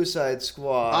 Suicide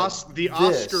Squad. The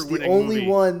Oscar-winning the only movie,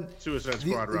 one, Suicide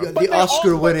Squad. The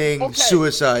Oscar-winning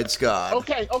Suicide Squad.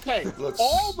 Okay.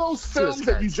 All those films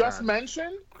that you just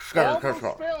mentioned, all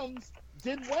those films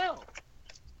did well.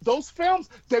 Those films,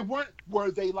 were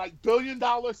they like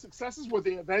billion-dollar successes? Were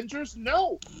they Avengers?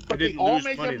 No, but they all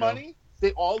made their money.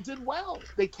 They all did well.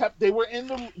 They were in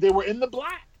the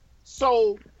black.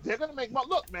 So they're gonna make.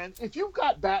 Look, man, if you've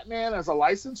got Batman as a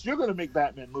license, you're gonna make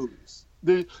Batman movies.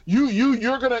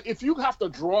 You're gonna, if you have to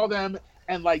draw them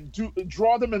and like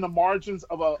draw them in the margins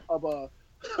of a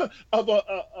of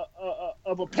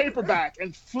a paperback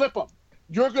and flip them.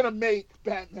 You're gonna make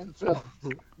Batman films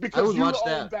because you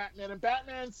own Batman, and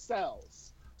Batman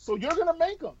sells. So you're gonna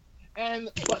make them.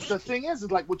 But the thing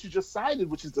is like what you just cited,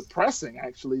 which is depressing,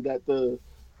 actually, that the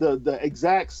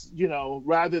execs,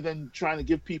 rather than trying to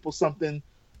give people something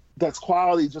that's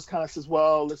quality, just kind of says,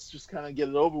 well, let's just kind of get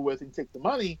it over with and take the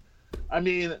money. I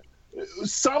mean,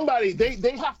 somebody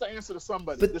they have to answer to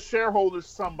somebody, but the shareholders,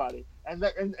 somebody, and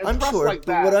I'm sure. Like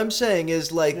but what I'm saying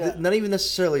is not even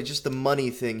necessarily just the money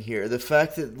thing here. The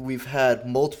fact that we've had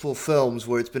multiple films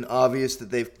where it's been obvious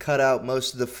that they've cut out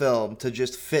most of the film to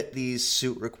just fit these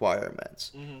suit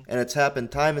requirements, and it's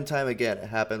happened time and time again. It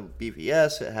happened with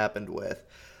BVS. It happened with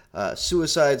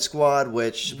Suicide Squad,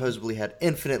 which supposedly had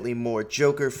infinitely more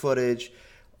Joker footage.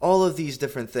 All of these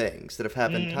different things that have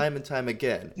happened time and time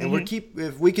again. And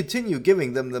if we continue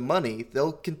giving them the money,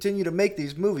 they'll continue to make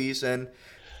these movies and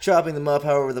chopping them up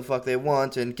however the fuck they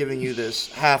want and giving you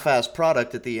this half-assed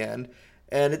product at the end.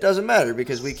 And it doesn't matter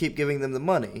because we keep giving them the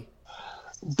money.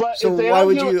 But so why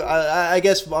would you, I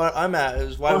guess what I'm at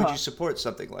is, why would you support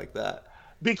something like that?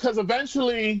 Because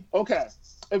eventually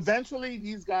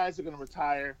these guys are going to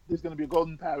retire. There's going to be a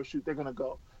golden parachute. They're going to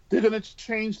go. They're going to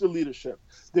change the leadership.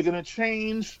 They're going to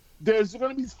change. There's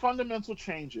going to be fundamental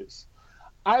changes.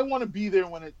 I want to be there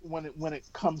when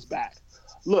it comes back.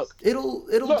 Look, it'll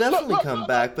definitely come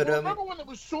back. But remember when it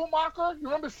was Schumacher? You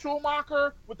remember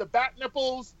Schumacher with the bat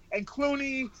nipples and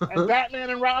Clooney and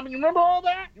Batman and Robin? You remember all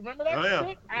that? You remember that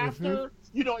shit? After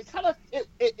it kind of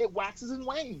it waxes and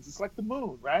wanes. It's like the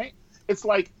moon, right? It's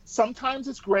like sometimes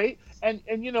it's great, and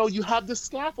you have this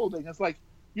scaffolding. It's like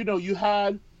you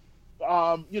had.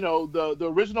 The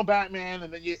original Batman,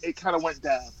 and then it kind of went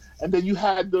down. And then you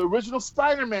had the original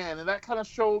Spider-Man, and that kind of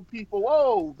showed people,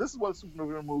 whoa, this is what a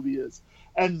superhero movie is.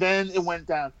 And then it went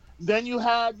down. Then you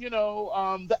had,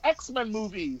 the X-Men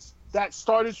movies that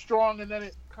started strong, and then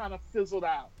it kind of fizzled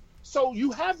out. So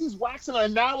you have these waxing,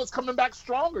 and now it's coming back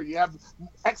stronger. You have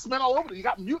X-Men all over. You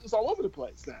got mutants all over the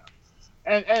place now.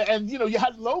 And you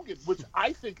had Logan, which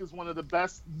I think is one of the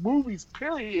best movies,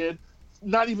 period.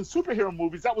 Not even superhero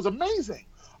movies. That was amazing.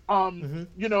 You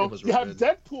have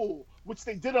Deadpool, which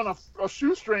they did on a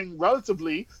shoestring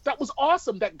relatively. That was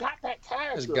awesome. That got that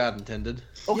character. As God intended.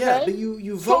 Okay? Yeah, but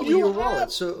you vote with your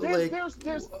wallet. So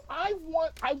I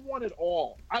want it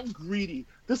all. I'm greedy.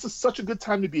 This is such a good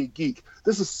time to be a geek.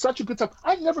 This is such a good time.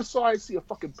 I never saw I see a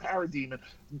fucking parademon.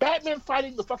 Batman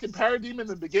fighting the fucking parademon in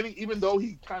the beginning, even though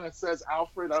he kind of says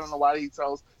Alfred. I don't know why he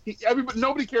tells.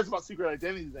 Nobody cares about secret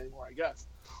identities anymore, I guess.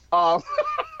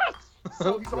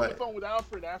 So he's on the phone with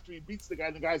Alfred after he beats the guy,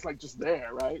 and the guy's like just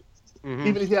there, right?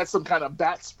 Even if he had some kind of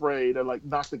bat spray to like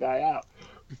knock the guy out.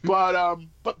 But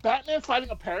Batman fighting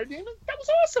a parademon, that was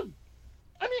awesome.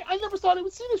 I mean, I never thought I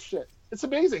would see this shit. It's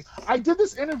amazing. I did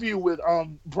this interview with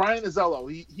Brian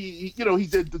Azello. He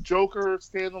did the Joker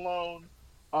standalone.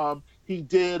 He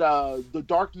did the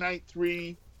Dark Knight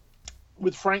 3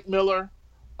 with Frank Miller.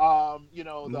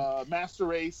 The Master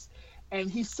Race. And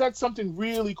he said something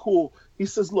really cool. He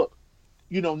says, look,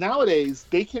 nowadays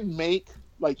they can make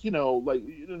with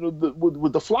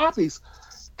the floppies,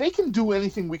 they can do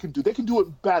anything we can do. They can do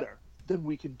it better than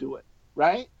we can do it,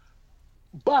 right?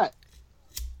 But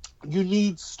you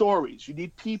need stories. You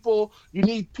need people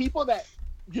that,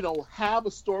 have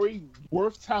a story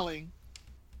worth telling.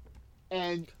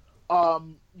 And,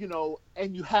 and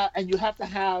you have to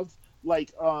have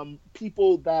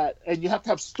people that, and you have to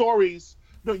have stories.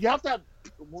 No, you have to have,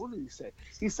 what did he say?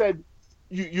 He said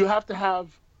you have to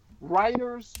have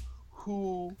writers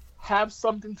who have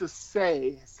something to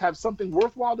say, have something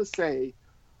worthwhile to say,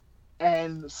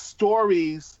 and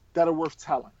stories that are worth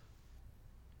telling.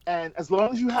 And as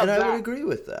long as you have And that, I would agree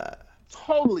with that.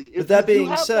 totally. But that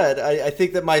being said, I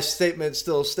think that my statement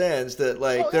still stands that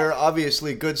there are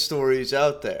obviously good stories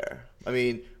out there. I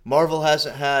mean, Marvel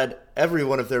hasn't had every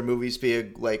one of their movies be a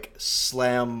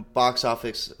slam box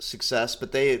office success,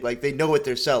 but they know what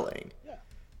they're selling.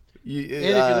 And if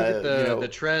you look at the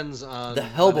trends on the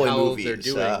Hellboy how movies, they're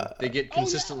doing, they get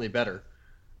consistently better.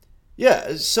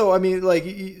 Yeah, so I mean,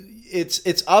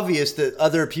 it's obvious that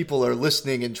other people are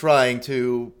listening and trying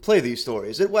to play these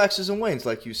stories. It waxes and wanes,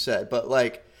 like you said, but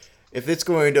if it's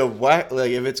going to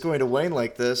wane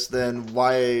like this, then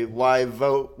why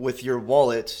vote with your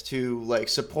wallet to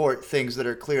support things that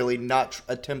are clearly not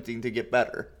attempting to get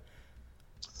better?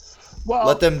 Well,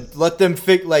 let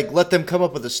them come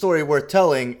up with a story worth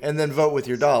telling, and then vote with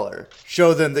your dollar.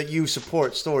 Show them that you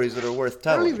support stories that are worth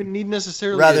telling. I don't even need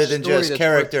necessarily rather a than story just that's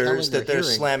characters that they're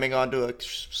hearing. slamming onto a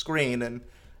screen and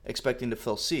expecting to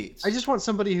fill seats. I just want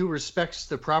somebody who respects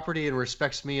the property and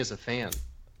respects me as a fan,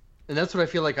 and that's what I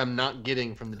feel like I'm not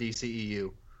getting from the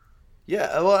DCEU.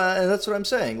 Yeah, well, and that's what I'm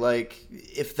saying.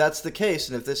 If that's the case,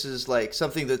 and if this is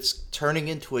something that's turning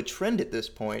into a trend at this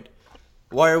point,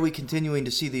 why are we continuing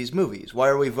to see these movies? Why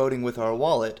are we voting with our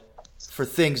wallet for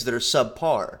things that are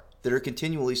subpar, that are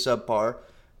continually subpar,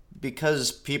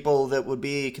 because people that would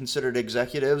be considered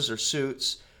executives or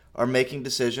suits are making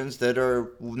decisions that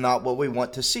are not what we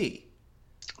want to see?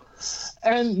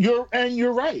 And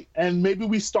you're right. And maybe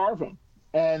we starve them.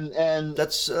 And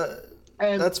that's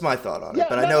and that's my thought on it. Yeah,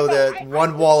 But no, I know no, that I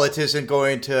one wallet isn't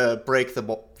going to break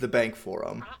the bank for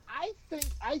them.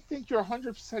 I think you're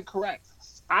 100% correct.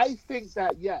 I think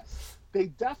that, yes, they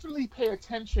definitely pay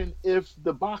attention if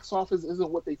the box office isn't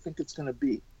what they think it's going to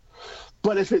be.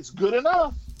 But if it's good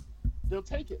enough, they'll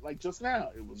take it. Like just now,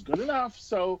 it was good enough.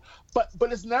 So, but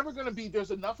it's never going to be.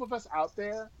 There's enough of us out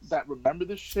there that remember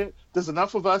this shit. There's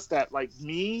enough of us that, like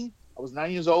me, I was 9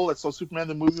 years old. I saw Superman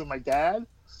the movie with my dad.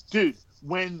 Dude,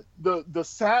 when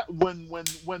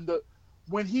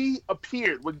he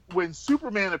appeared, when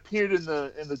Superman appeared in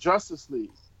the Justice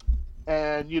League,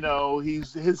 and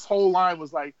his whole line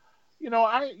was like,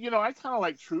 I kind of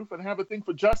like truth and have a thing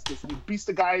for justice, and he beats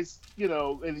the guys,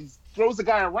 and he throws the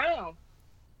guy around.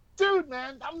 Dude,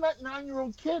 man, I'm that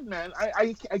 9-year-old kid, man.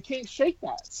 I can't shake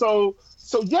that. So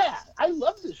yeah, I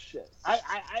love this shit.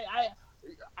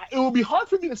 It will be hard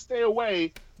for me to stay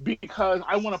away because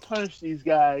I want to punish these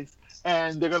guys,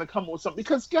 and they're gonna come up with something.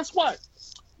 Because guess what?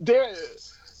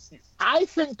 I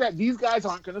think that these guys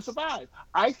aren't going to survive.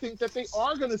 I think that they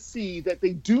are going to see that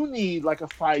they do need like a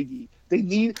Feige.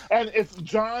 And if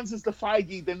Johns is the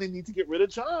Feige, then they need to get rid of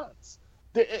Johns.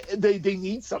 They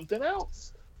need something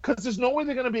else, because there's no way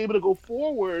they're going to be able to go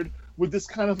forward with this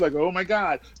kind of oh my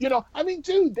God, I mean,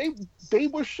 dude, they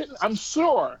were shitting. I'm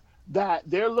sure that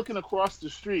they're looking across the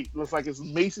street. Looks like it's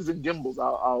Macy's and Gimbels.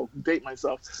 I'll date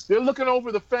myself. They're looking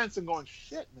over the fence and going,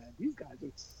 shit, man, these guys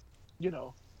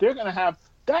are, they're going to have.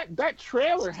 That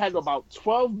trailer had about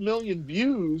 12 million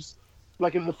views,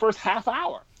 in the first half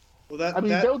hour. Well, those are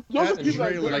people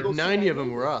trailer, like 90 of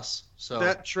them were us. So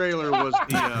that trailer was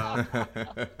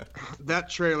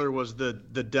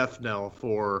the death knell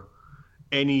for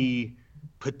any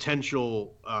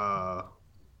potential. I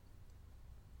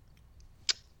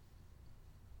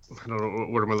don't know,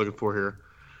 what am I looking for here?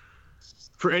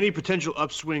 For any potential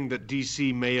upswing that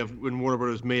DC and Warner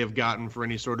Brothers may have gotten for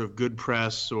any sort of good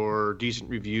press or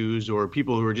decent reviews or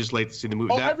people who are just late to see the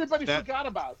movie. Everybody forgot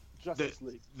about Justice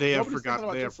League. They have forgot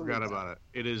about it.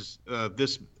 It is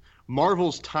this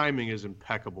Marvel's timing is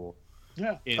impeccable.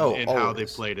 Yeah. In how they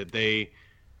played it. They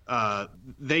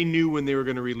knew when they were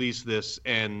going to release this,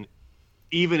 and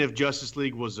even if Justice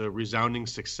League was a resounding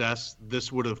success,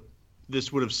 this would have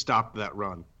stopped that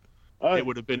run. It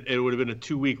would have been a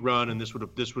 2-week run, and this would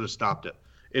have stopped it.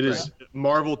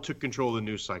 Marvel took control of the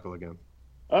news cycle again.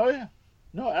 Oh yeah,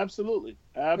 no, absolutely.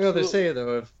 They say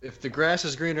though, if the grass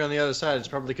is greener on the other side, it's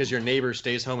probably because your neighbor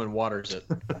stays home and waters it.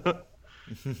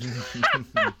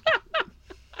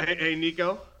 Hey,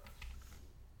 Nico.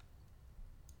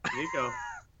 Nico.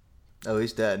 Oh,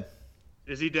 he's dead.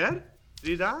 Is he dead? Did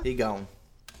he die? He gone.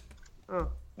 Oh.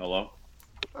 Hello.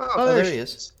 Oh, there he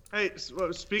is. Hey,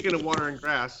 speaking of watering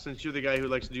grass, since you're the guy who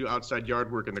likes to do outside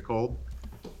yard work in the cold,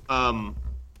 what are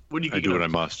you geeking on? I do what I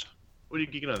must. What are you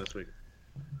geeking on this week?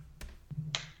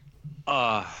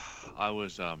 I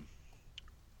was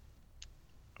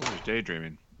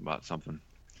daydreaming about something.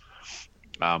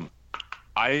 I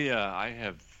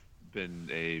have been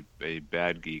a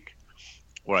bad geek.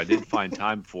 What I did find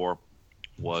time for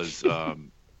was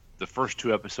the first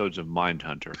 2 episodes of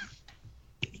Mindhunter.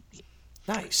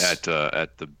 Nice. At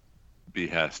the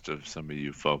behest of some of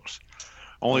you folks.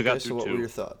 Only got through what 2. were your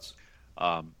thoughts?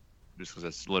 just because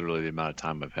that's literally the amount of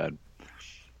time I've had.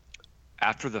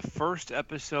 After the first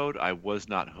episode, I was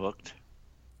not hooked.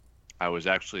 I was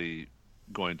actually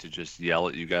going to just yell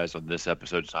at you guys on this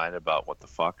episode tonight about what the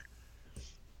fuck.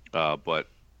 But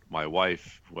my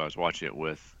wife, who I was watching it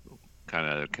with, kind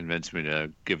of convinced me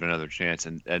to give it another chance.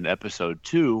 And episode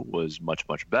 2 was much,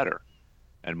 much better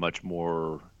and much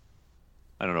more,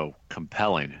 I don't know,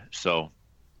 compelling. So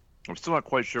I'm still not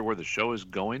quite sure where the show is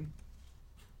going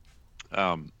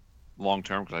long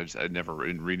term, because I never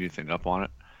read anything up on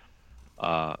it.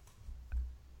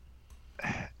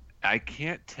 I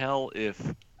can't tell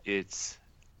if it's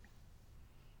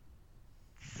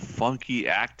funky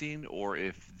acting or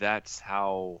if that's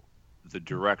how the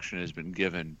direction has been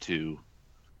given to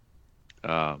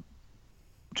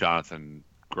Jonathan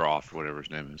Groff, whatever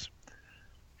his name is.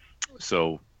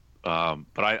 So,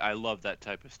 but I love that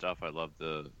type of stuff. I love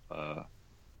the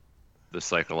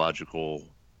psychological,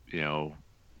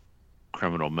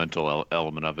 criminal mental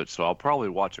element of it. So I'll probably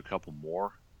watch a couple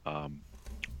more.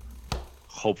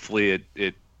 Hopefully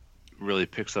it really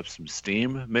picks up some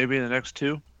steam maybe in the next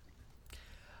 2.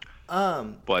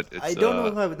 But it's, I don't know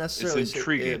if I would necessarily say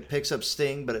intriguing. it picks up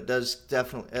sting, but it does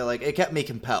definitely, it kept me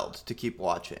compelled to keep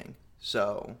watching.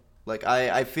 So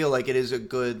I feel like it is a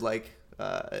good,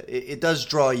 it does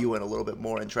draw you in a little bit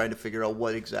more in trying to figure out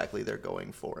what exactly they're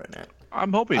going for in it.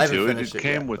 I'm hoping to. It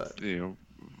came yet, with rave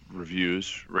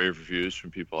reviews from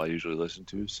people I usually listen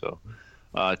to. So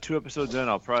 2 episodes in,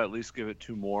 I'll probably at least give it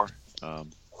 2 more. Let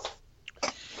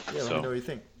me know what you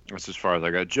think. That's as far as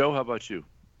I got. Joe, how about you?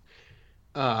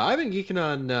 I've been geeking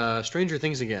on Stranger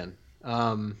Things again.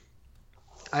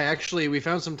 We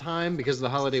found some time because of the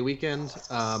holiday weekend.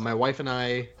 My wife and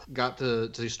I got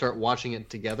to start watching it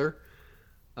together,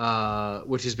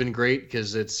 which has been great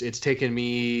because it's taken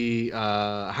me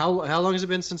how long has it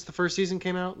been since the first season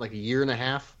came out? Like a year and a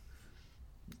half.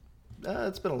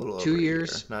 It's been a little 2 over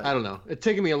years. A year. I don't know. It's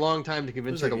taken me a long time to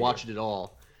convince her to watch it at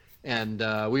all. And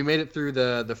we made it through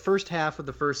the first half of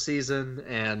the first season,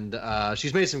 and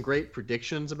she's made some great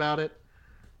predictions about it,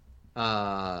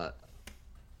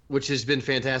 which has been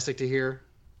fantastic to hear.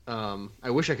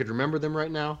 I wish I could remember them right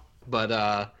now,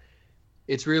 but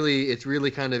it's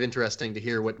really kind of interesting to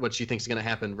hear what she thinks is going to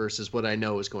happen versus what I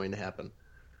know is going to happen.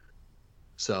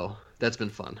 So that's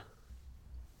been fun.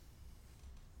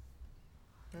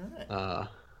 All right.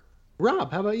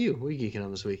 Rob, how about you? What are you geeking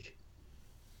on this week?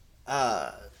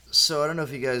 So I don't know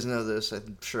if you guys know this.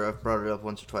 I'm sure I've brought it up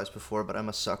once or twice before, but I'm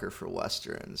a sucker for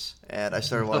westerns, and I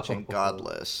started watching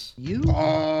Godless.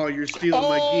 Oh, you're stealing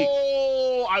my geek.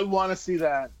 Oh, I want to see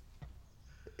that.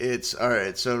 It's all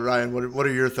right. So Ryan, what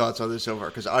are your thoughts on this so far?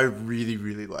 Because I really,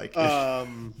 really like it.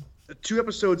 2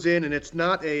 episodes in, and it's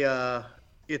not a.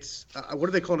 It's what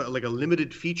do they call it? Like a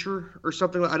limited feature or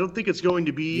something. I don't think it's going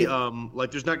to be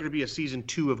there's not going to be a season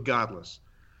 2 of Godless.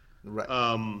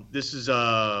 Right. This is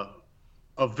a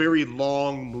very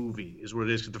long movie, is what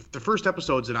it is. The first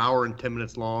episode's an hour and 10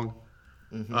 minutes long.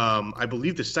 Mm-hmm. I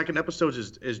believe the second episode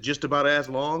is just about as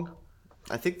long.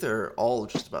 I think they're all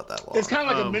just about that long. It's kind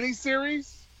of like a mini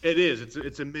series. It is.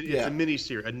 It's a mini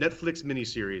series, a Netflix mini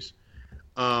series,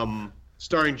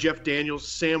 starring Jeff Daniels.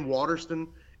 Sam Waterston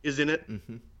is in it.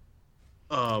 Mm-hmm.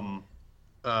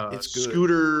 It's good.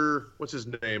 Scooter, what's his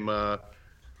name?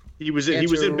 He was in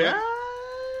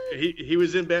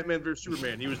Batman vs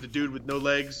Superman. He was the dude with no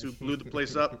legs who blew the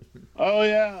place up. Oh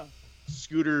yeah,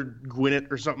 Scooter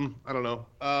Gwinnett or something. I don't know.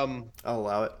 I'll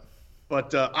allow it.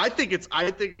 But I think it's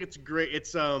great.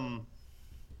 It's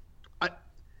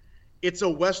a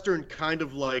Western kind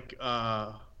of like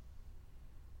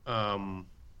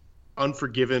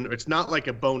Unforgiven. It's not like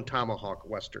a Bone Tomahawk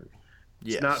Western.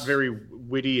 It's not very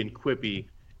witty and quippy.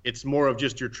 It's more of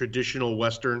just your traditional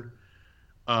Western.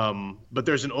 But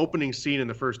there's an opening scene in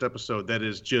the first episode that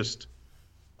is just,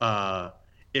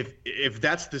 if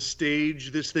that's the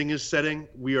stage this thing is setting,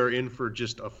 we are in for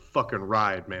just a fucking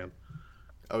ride, man.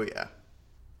 Oh yeah.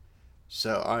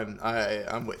 So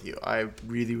I'm with you. I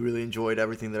really, really enjoyed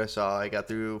everything that I saw. I got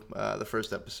through the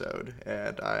first episode,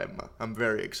 and I'm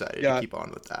very excited to keep on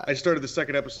with that. I started the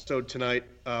second episode tonight,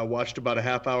 watched about a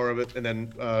half hour of it, and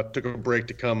then took a break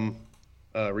to come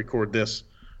record this.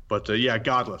 But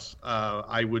Godless.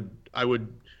 I would.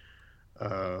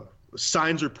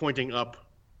 Signs are pointing up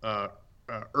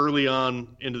early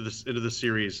on into the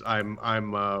series.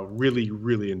 I'm really,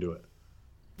 really into it.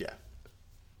 Yeah.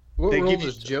 What role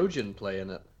does Jojen play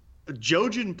in it?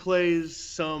 Jojen plays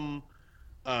some.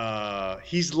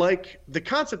 He's like, the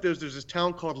concept is there's this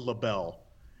town called LaBelle,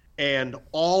 and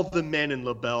all the men in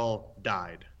LaBelle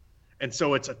died, and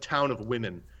so it's a town of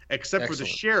women, except for the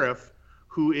sheriff,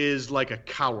 who is like a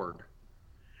coward.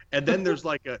 And then there's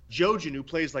like a Jojen who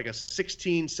plays like a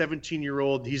 16,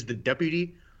 17-year-old. He's the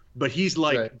deputy, but he's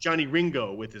like Johnny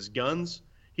Ringo with his guns.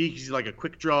 He's like a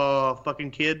quick draw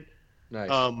fucking kid. Nice.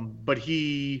 But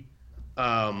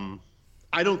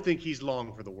I don't think he's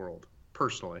long for the world,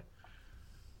 personally.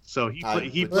 So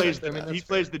he plays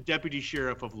the deputy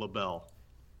sheriff of LaBelle.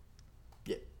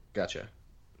 Yeah. Gotcha.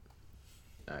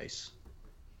 Nice.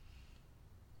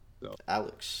 So.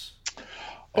 Alex.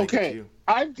 Okay,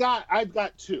 I've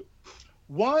got two.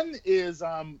 One is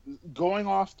going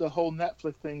off the whole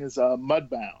Netflix thing is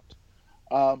Mudbound.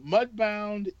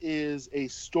 Mudbound is a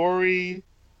story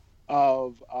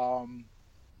of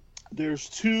there's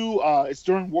two. It's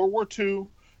during World War II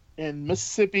in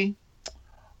Mississippi.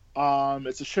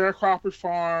 It's a sharecropper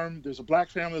farm. There's a black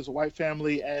family, there's a white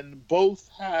family, and both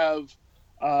have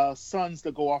sons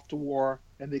that go off to war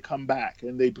and they come back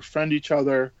and they befriend each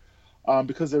other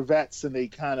because they're vets and they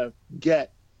kind of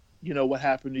get, what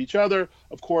happened to each other.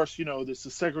 Of course, there's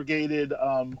a segregated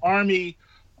army,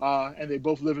 and they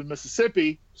both live in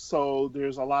Mississippi, so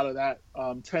there's a lot of that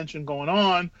tension going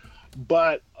on.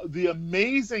 But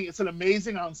it's an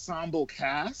amazing ensemble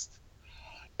cast.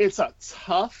 It's a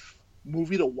tough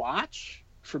movie to watch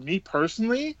for me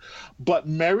personally, but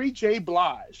Mary J.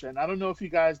 Blige, and I don't know if you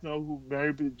guys know who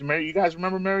you guys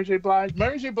remember Mary J. Blige?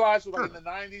 Mary J. Blige was like in the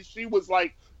 90s. She was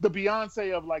like the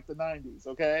Beyonce of like the 90s,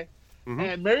 okay? Mm-hmm.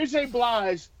 And Mary J.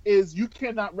 Blige you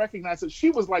cannot recognize it. She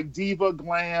was like diva,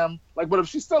 glam, like whatever.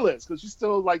 She still is, because she's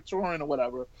still like touring or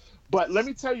whatever. But let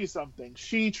me tell you something.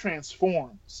 She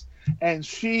transforms. And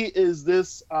she is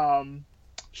this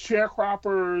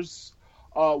sharecropper's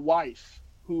wife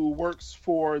who works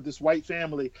for this white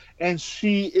family. And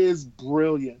she is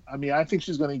brilliant. I mean, I think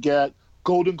she's going to get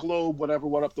Golden Globe, whatever,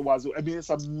 what up the wazoo. I mean,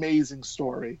 it's an amazing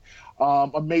story.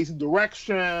 Amazing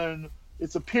direction.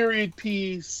 It's a period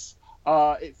piece.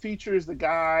 It features the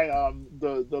guy,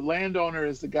 the landowner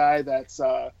is the guy that's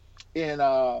in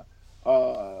the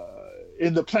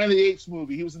Planet of the Apes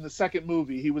movie. He was in the second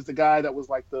movie. He was the guy that was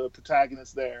like the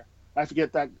protagonist there. I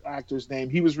forget that actor's name.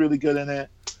 He was really good in it.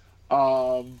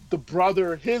 The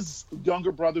brother, his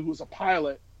younger brother, who was a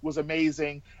pilot, was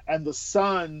amazing. And the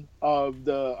son of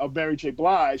Mary J.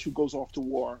 Blige, who goes off to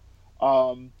war,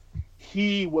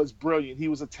 he was brilliant. He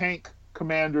was a tank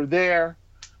commander there.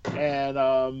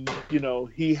 And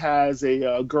he has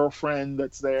a girlfriend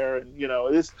that's there, and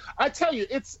I tell you,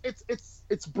 it's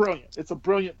brilliant. It's a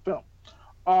brilliant film.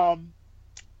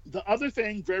 The other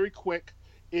thing, very quick,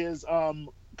 is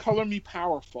Color Me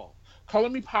Powerful. Color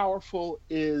Me Powerful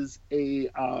is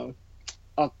a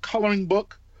coloring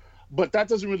book, but that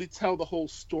doesn't really tell the whole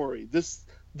story. This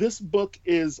book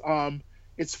is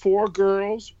it's for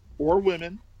girls or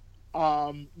women,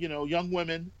 young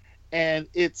women. And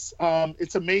it's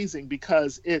amazing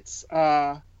because it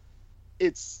has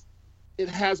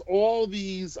all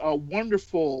these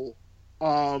wonderful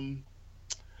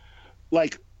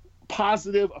like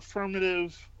positive,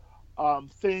 affirmative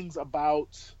things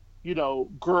about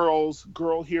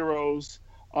girl heroes.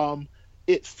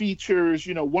 It features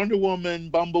Wonder Woman,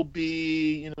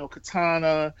 Bumblebee,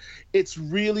 Katana. It's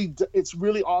really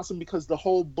awesome because the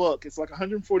whole book, it's like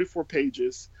 144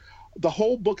 pages. The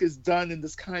whole book is done in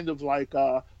this kind of like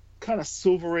kind of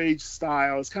Silver Age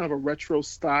style. It's kind of a retro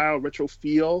style, retro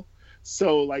feel.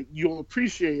 So like you'll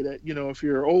appreciate it, if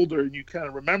you're older and you kind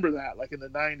of remember that, like in the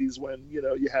 90s when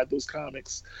you had those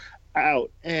comics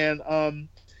out. And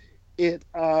it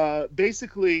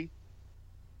basically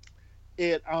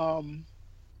it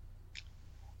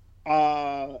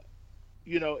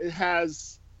it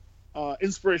has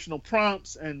inspirational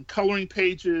prompts and coloring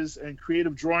pages and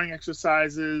creative drawing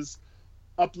exercises,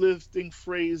 uplifting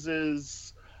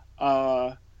phrases.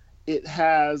 It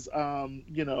has,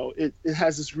 it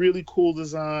has this really cool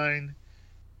design,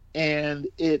 and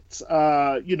it's,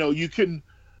 you can,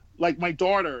 like my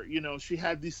daughter, she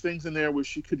had these things in there where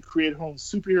she could create her own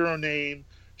superhero name.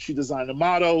 She designed a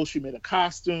motto. She made a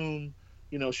costume.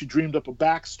 She dreamed up a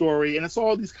backstory, and it's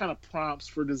all these kind of prompts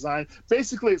for design.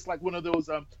 Basically, it's like one of those.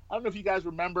 I don't know if you guys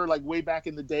remember, like way back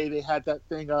in the day, they had that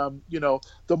thing.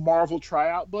 The Marvel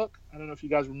tryout book. I don't know if you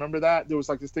guys remember that. There was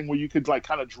like this thing where you could like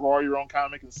kind of draw your own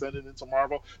comic and send it into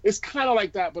Marvel. It's kind of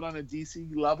like that, but on a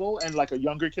DC level and like a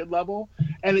younger kid level,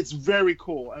 and it's very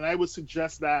cool. And I would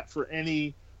suggest that for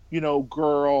any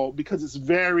girl, because it's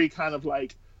very kind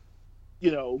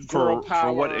girl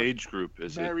power. For what age group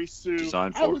is Mary it Sue.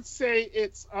 designed for? I would say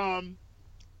it's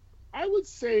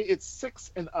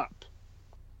 6 and up.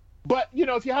 But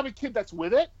if you have a kid that's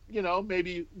with it,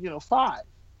 maybe 5.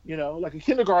 Like a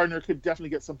kindergartner could definitely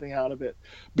get something out of it,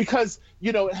 because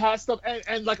it has stuff,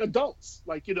 and like adults,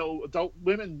 like adult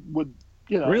women would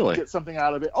Really? get something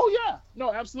out of it. Oh yeah,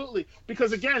 no, absolutely.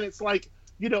 Because again, it's like,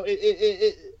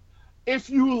 if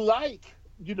you like,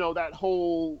 that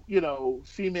whole,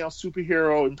 female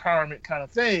superhero empowerment kind of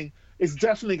thing, it's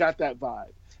definitely got that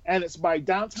vibe. And it's by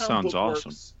Downtown Sounds Bookworks.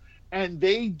 awesome. And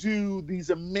they do these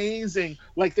amazing,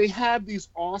 like they have these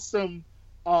awesome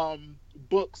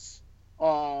books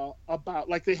about,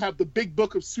 like they have the big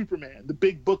book of Superman, the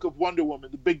big book of Wonder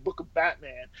Woman, the big book of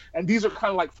Batman. And these are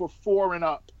kind of like for 4 and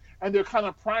up. And they're kind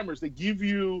of primers. They give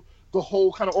you the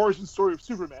whole kind of origin story of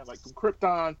Superman, like from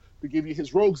Krypton. They give you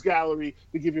his rogues gallery.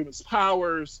 They give you his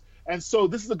powers. And so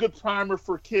this is a good primer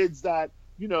for kids that,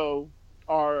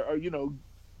 are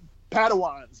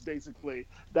Padawans, basically,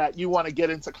 that you want to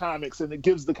get into comics. And it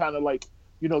gives the kind of like,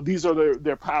 these are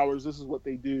their powers. This is what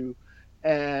they do.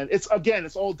 And it's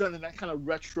all done in that kind of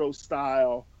retro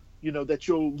style, that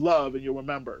you'll love and you'll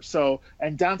remember. So,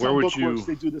 and Downtown Bookworks,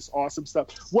 they do this awesome stuff.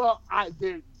 Well, I'm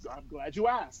glad you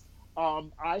asked.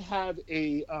 I have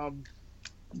a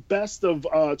best of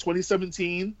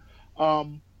 2017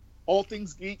 All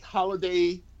Things Geek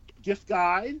holiday gift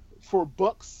guide for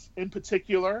books in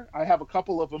particular. I have a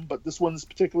couple of them, but this one's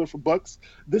particular for books.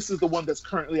 This is the one that's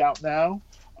currently out now.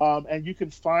 And you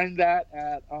can find that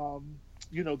at,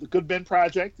 the Good Men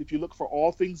Project. If you look for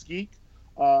All Things Geek,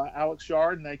 Alex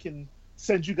Yard, and I can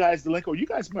send you guys the link, or you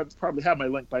guys might probably have my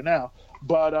link by now.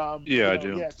 But I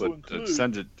do. Yeah, but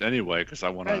send it anyway, because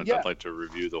I'd like to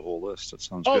review the whole list. That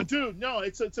sounds good. Oh, dude, no,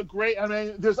 it's a great. I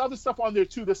mean, there's other stuff on there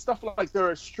too. There's stuff like there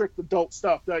are strict adult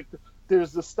stuff. Like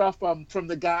there's the stuff from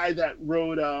the guy that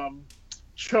wrote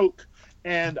Choke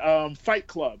and Fight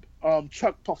Club.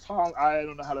 Chuck Pafang, I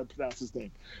don't know how to pronounce his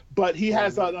name, but he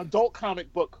has an adult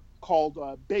comic book called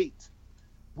Bait,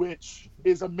 which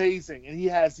is amazing, and he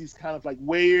has these kind of like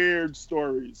weird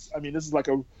stories. I mean, this is like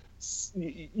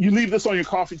you leave this on your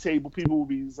coffee table, people will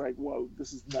be like, whoa,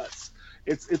 this is nuts.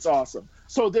 It's awesome.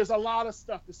 So there's a lot of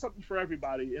stuff. There's something for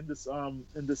everybody in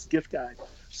this gift guide.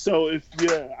 So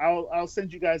I'll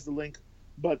send you guys the link,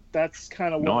 but that's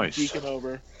kind of what I'm geeking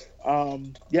over.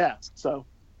 So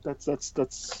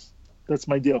that's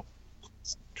my deal.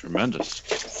 Tremendous.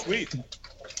 Sweet.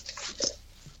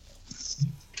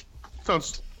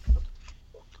 Sounds.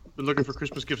 Been looking for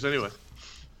Christmas gifts anyway.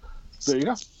 There you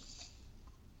go.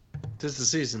 Tis the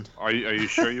season. Are you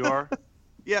sure you are?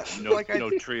 Yeah. No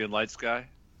tree and lights guy.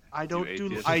 I don't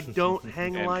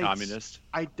hang lights. Communist.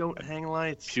 I don't hang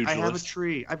lights. Pugilist. I have a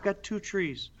tree. I've got 2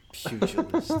 trees.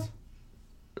 Pugilist.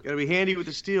 Gotta be handy with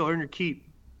the steel. Earn your keep.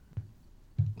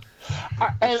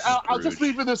 I'll just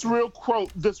leave with this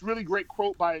really great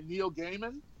quote by Neil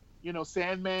Gaiman.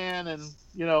 Sandman, and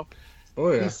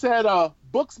Oh yeah. He said,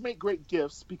 books make great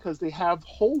gifts because they have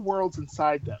whole worlds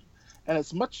inside them. And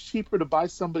it's much cheaper to buy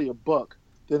somebody a book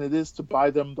than it is to buy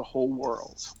them the whole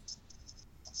world.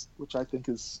 Which I think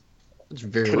is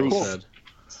very well said.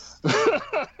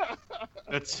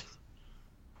 That's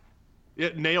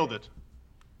nailed it.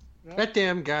 That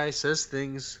damn guy says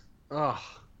things. Oh,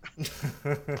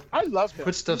 I love him.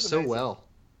 Put stuff He's so amazing. well.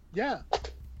 Yeah.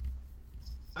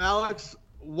 Alex,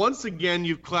 once again,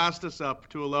 you've classed us up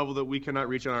to a level that we cannot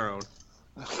reach on our own.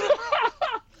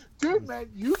 Dude, man,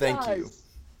 Thank guys. you.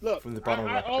 Look, From the bottom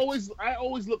of my I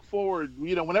always look forward,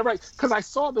 whenever because I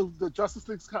saw the Justice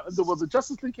League, the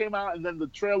Justice League came out, and then the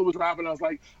trailer was dropping. I was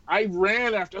like, I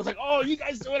ran after. I was like, oh, you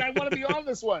guys do it. I want to be on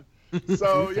this one.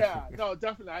 So yeah, no,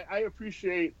 definitely. I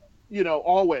appreciate,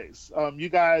 always. You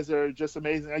guys are just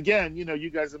amazing. Again, you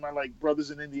guys are my like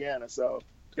brothers in Indiana. So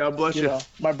God bless you.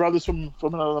 My brothers from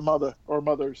another mother or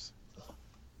mothers.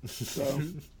 So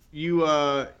You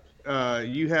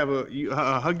hug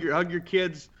your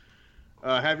kids.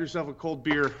 Have yourself a cold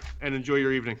beer and enjoy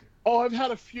your evening. Oh, I've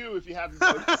had a few, if you haven't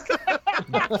noticed.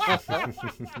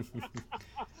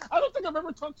 I don't think I've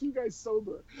ever talked to you guys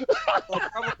sober.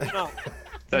 Probably not.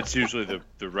 That's usually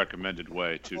the recommended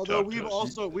way to Although talk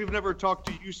to us. we've never talked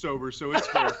to you sober, so it's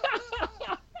fair.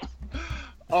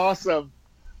 Awesome.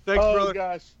 Thanks, oh, brother.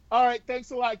 Gosh. All right.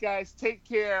 Thanks a lot, guys. Take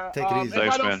care. Take it easy. If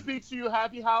Thanks, I don't man. speak to you,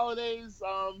 happy holidays.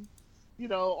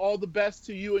 All the best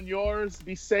to you and yours.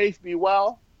 Be safe. Be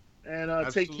well. And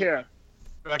take Absolutely. care.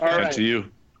 Back All at And right. to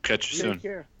you. Catch you Take soon.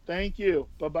 care. Thank you.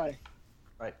 Bye-bye.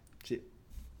 See you.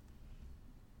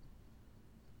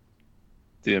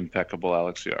 The impeccable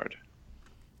Alex Yard.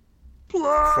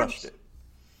 Crushed it.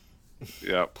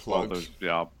 Yeah. Plugs.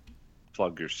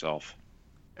 Plug yourself.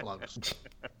 Plugs.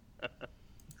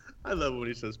 I love when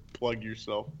he says plug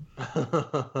yourself.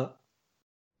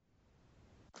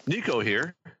 Nico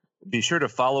here. Be sure to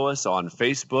follow us on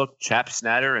Facebook, Chap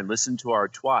Snatter, and listen to our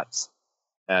twats.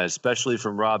 Especially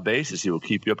from Rob Bass, as he will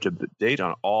keep you up to date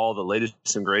on all the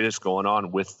latest and greatest going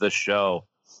on with the show.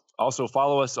 Also,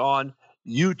 follow us on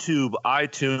YouTube,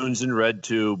 iTunes, and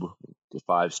RedTube. To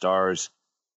 5 stars.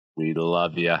 We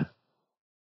love you.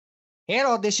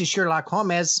 Hello, this is Sherlock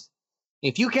Holmes.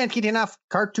 If you can't get enough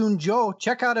Cartoon Joe,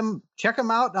 check him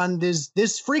out on this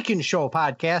Freaking Show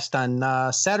podcast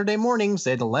on Saturday mornings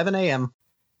at 11 a.m.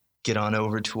 Get on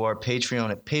over to our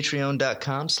Patreon at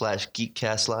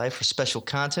patreon.com/geekcastlive for special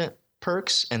content,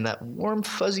 perks, and that warm,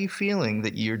 fuzzy feeling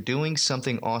that you're doing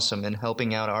something awesome and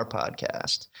helping out our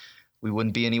podcast. We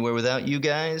wouldn't be anywhere without you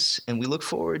guys, and we look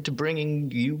forward to bringing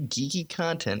you geeky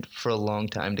content for a long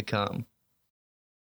time to come.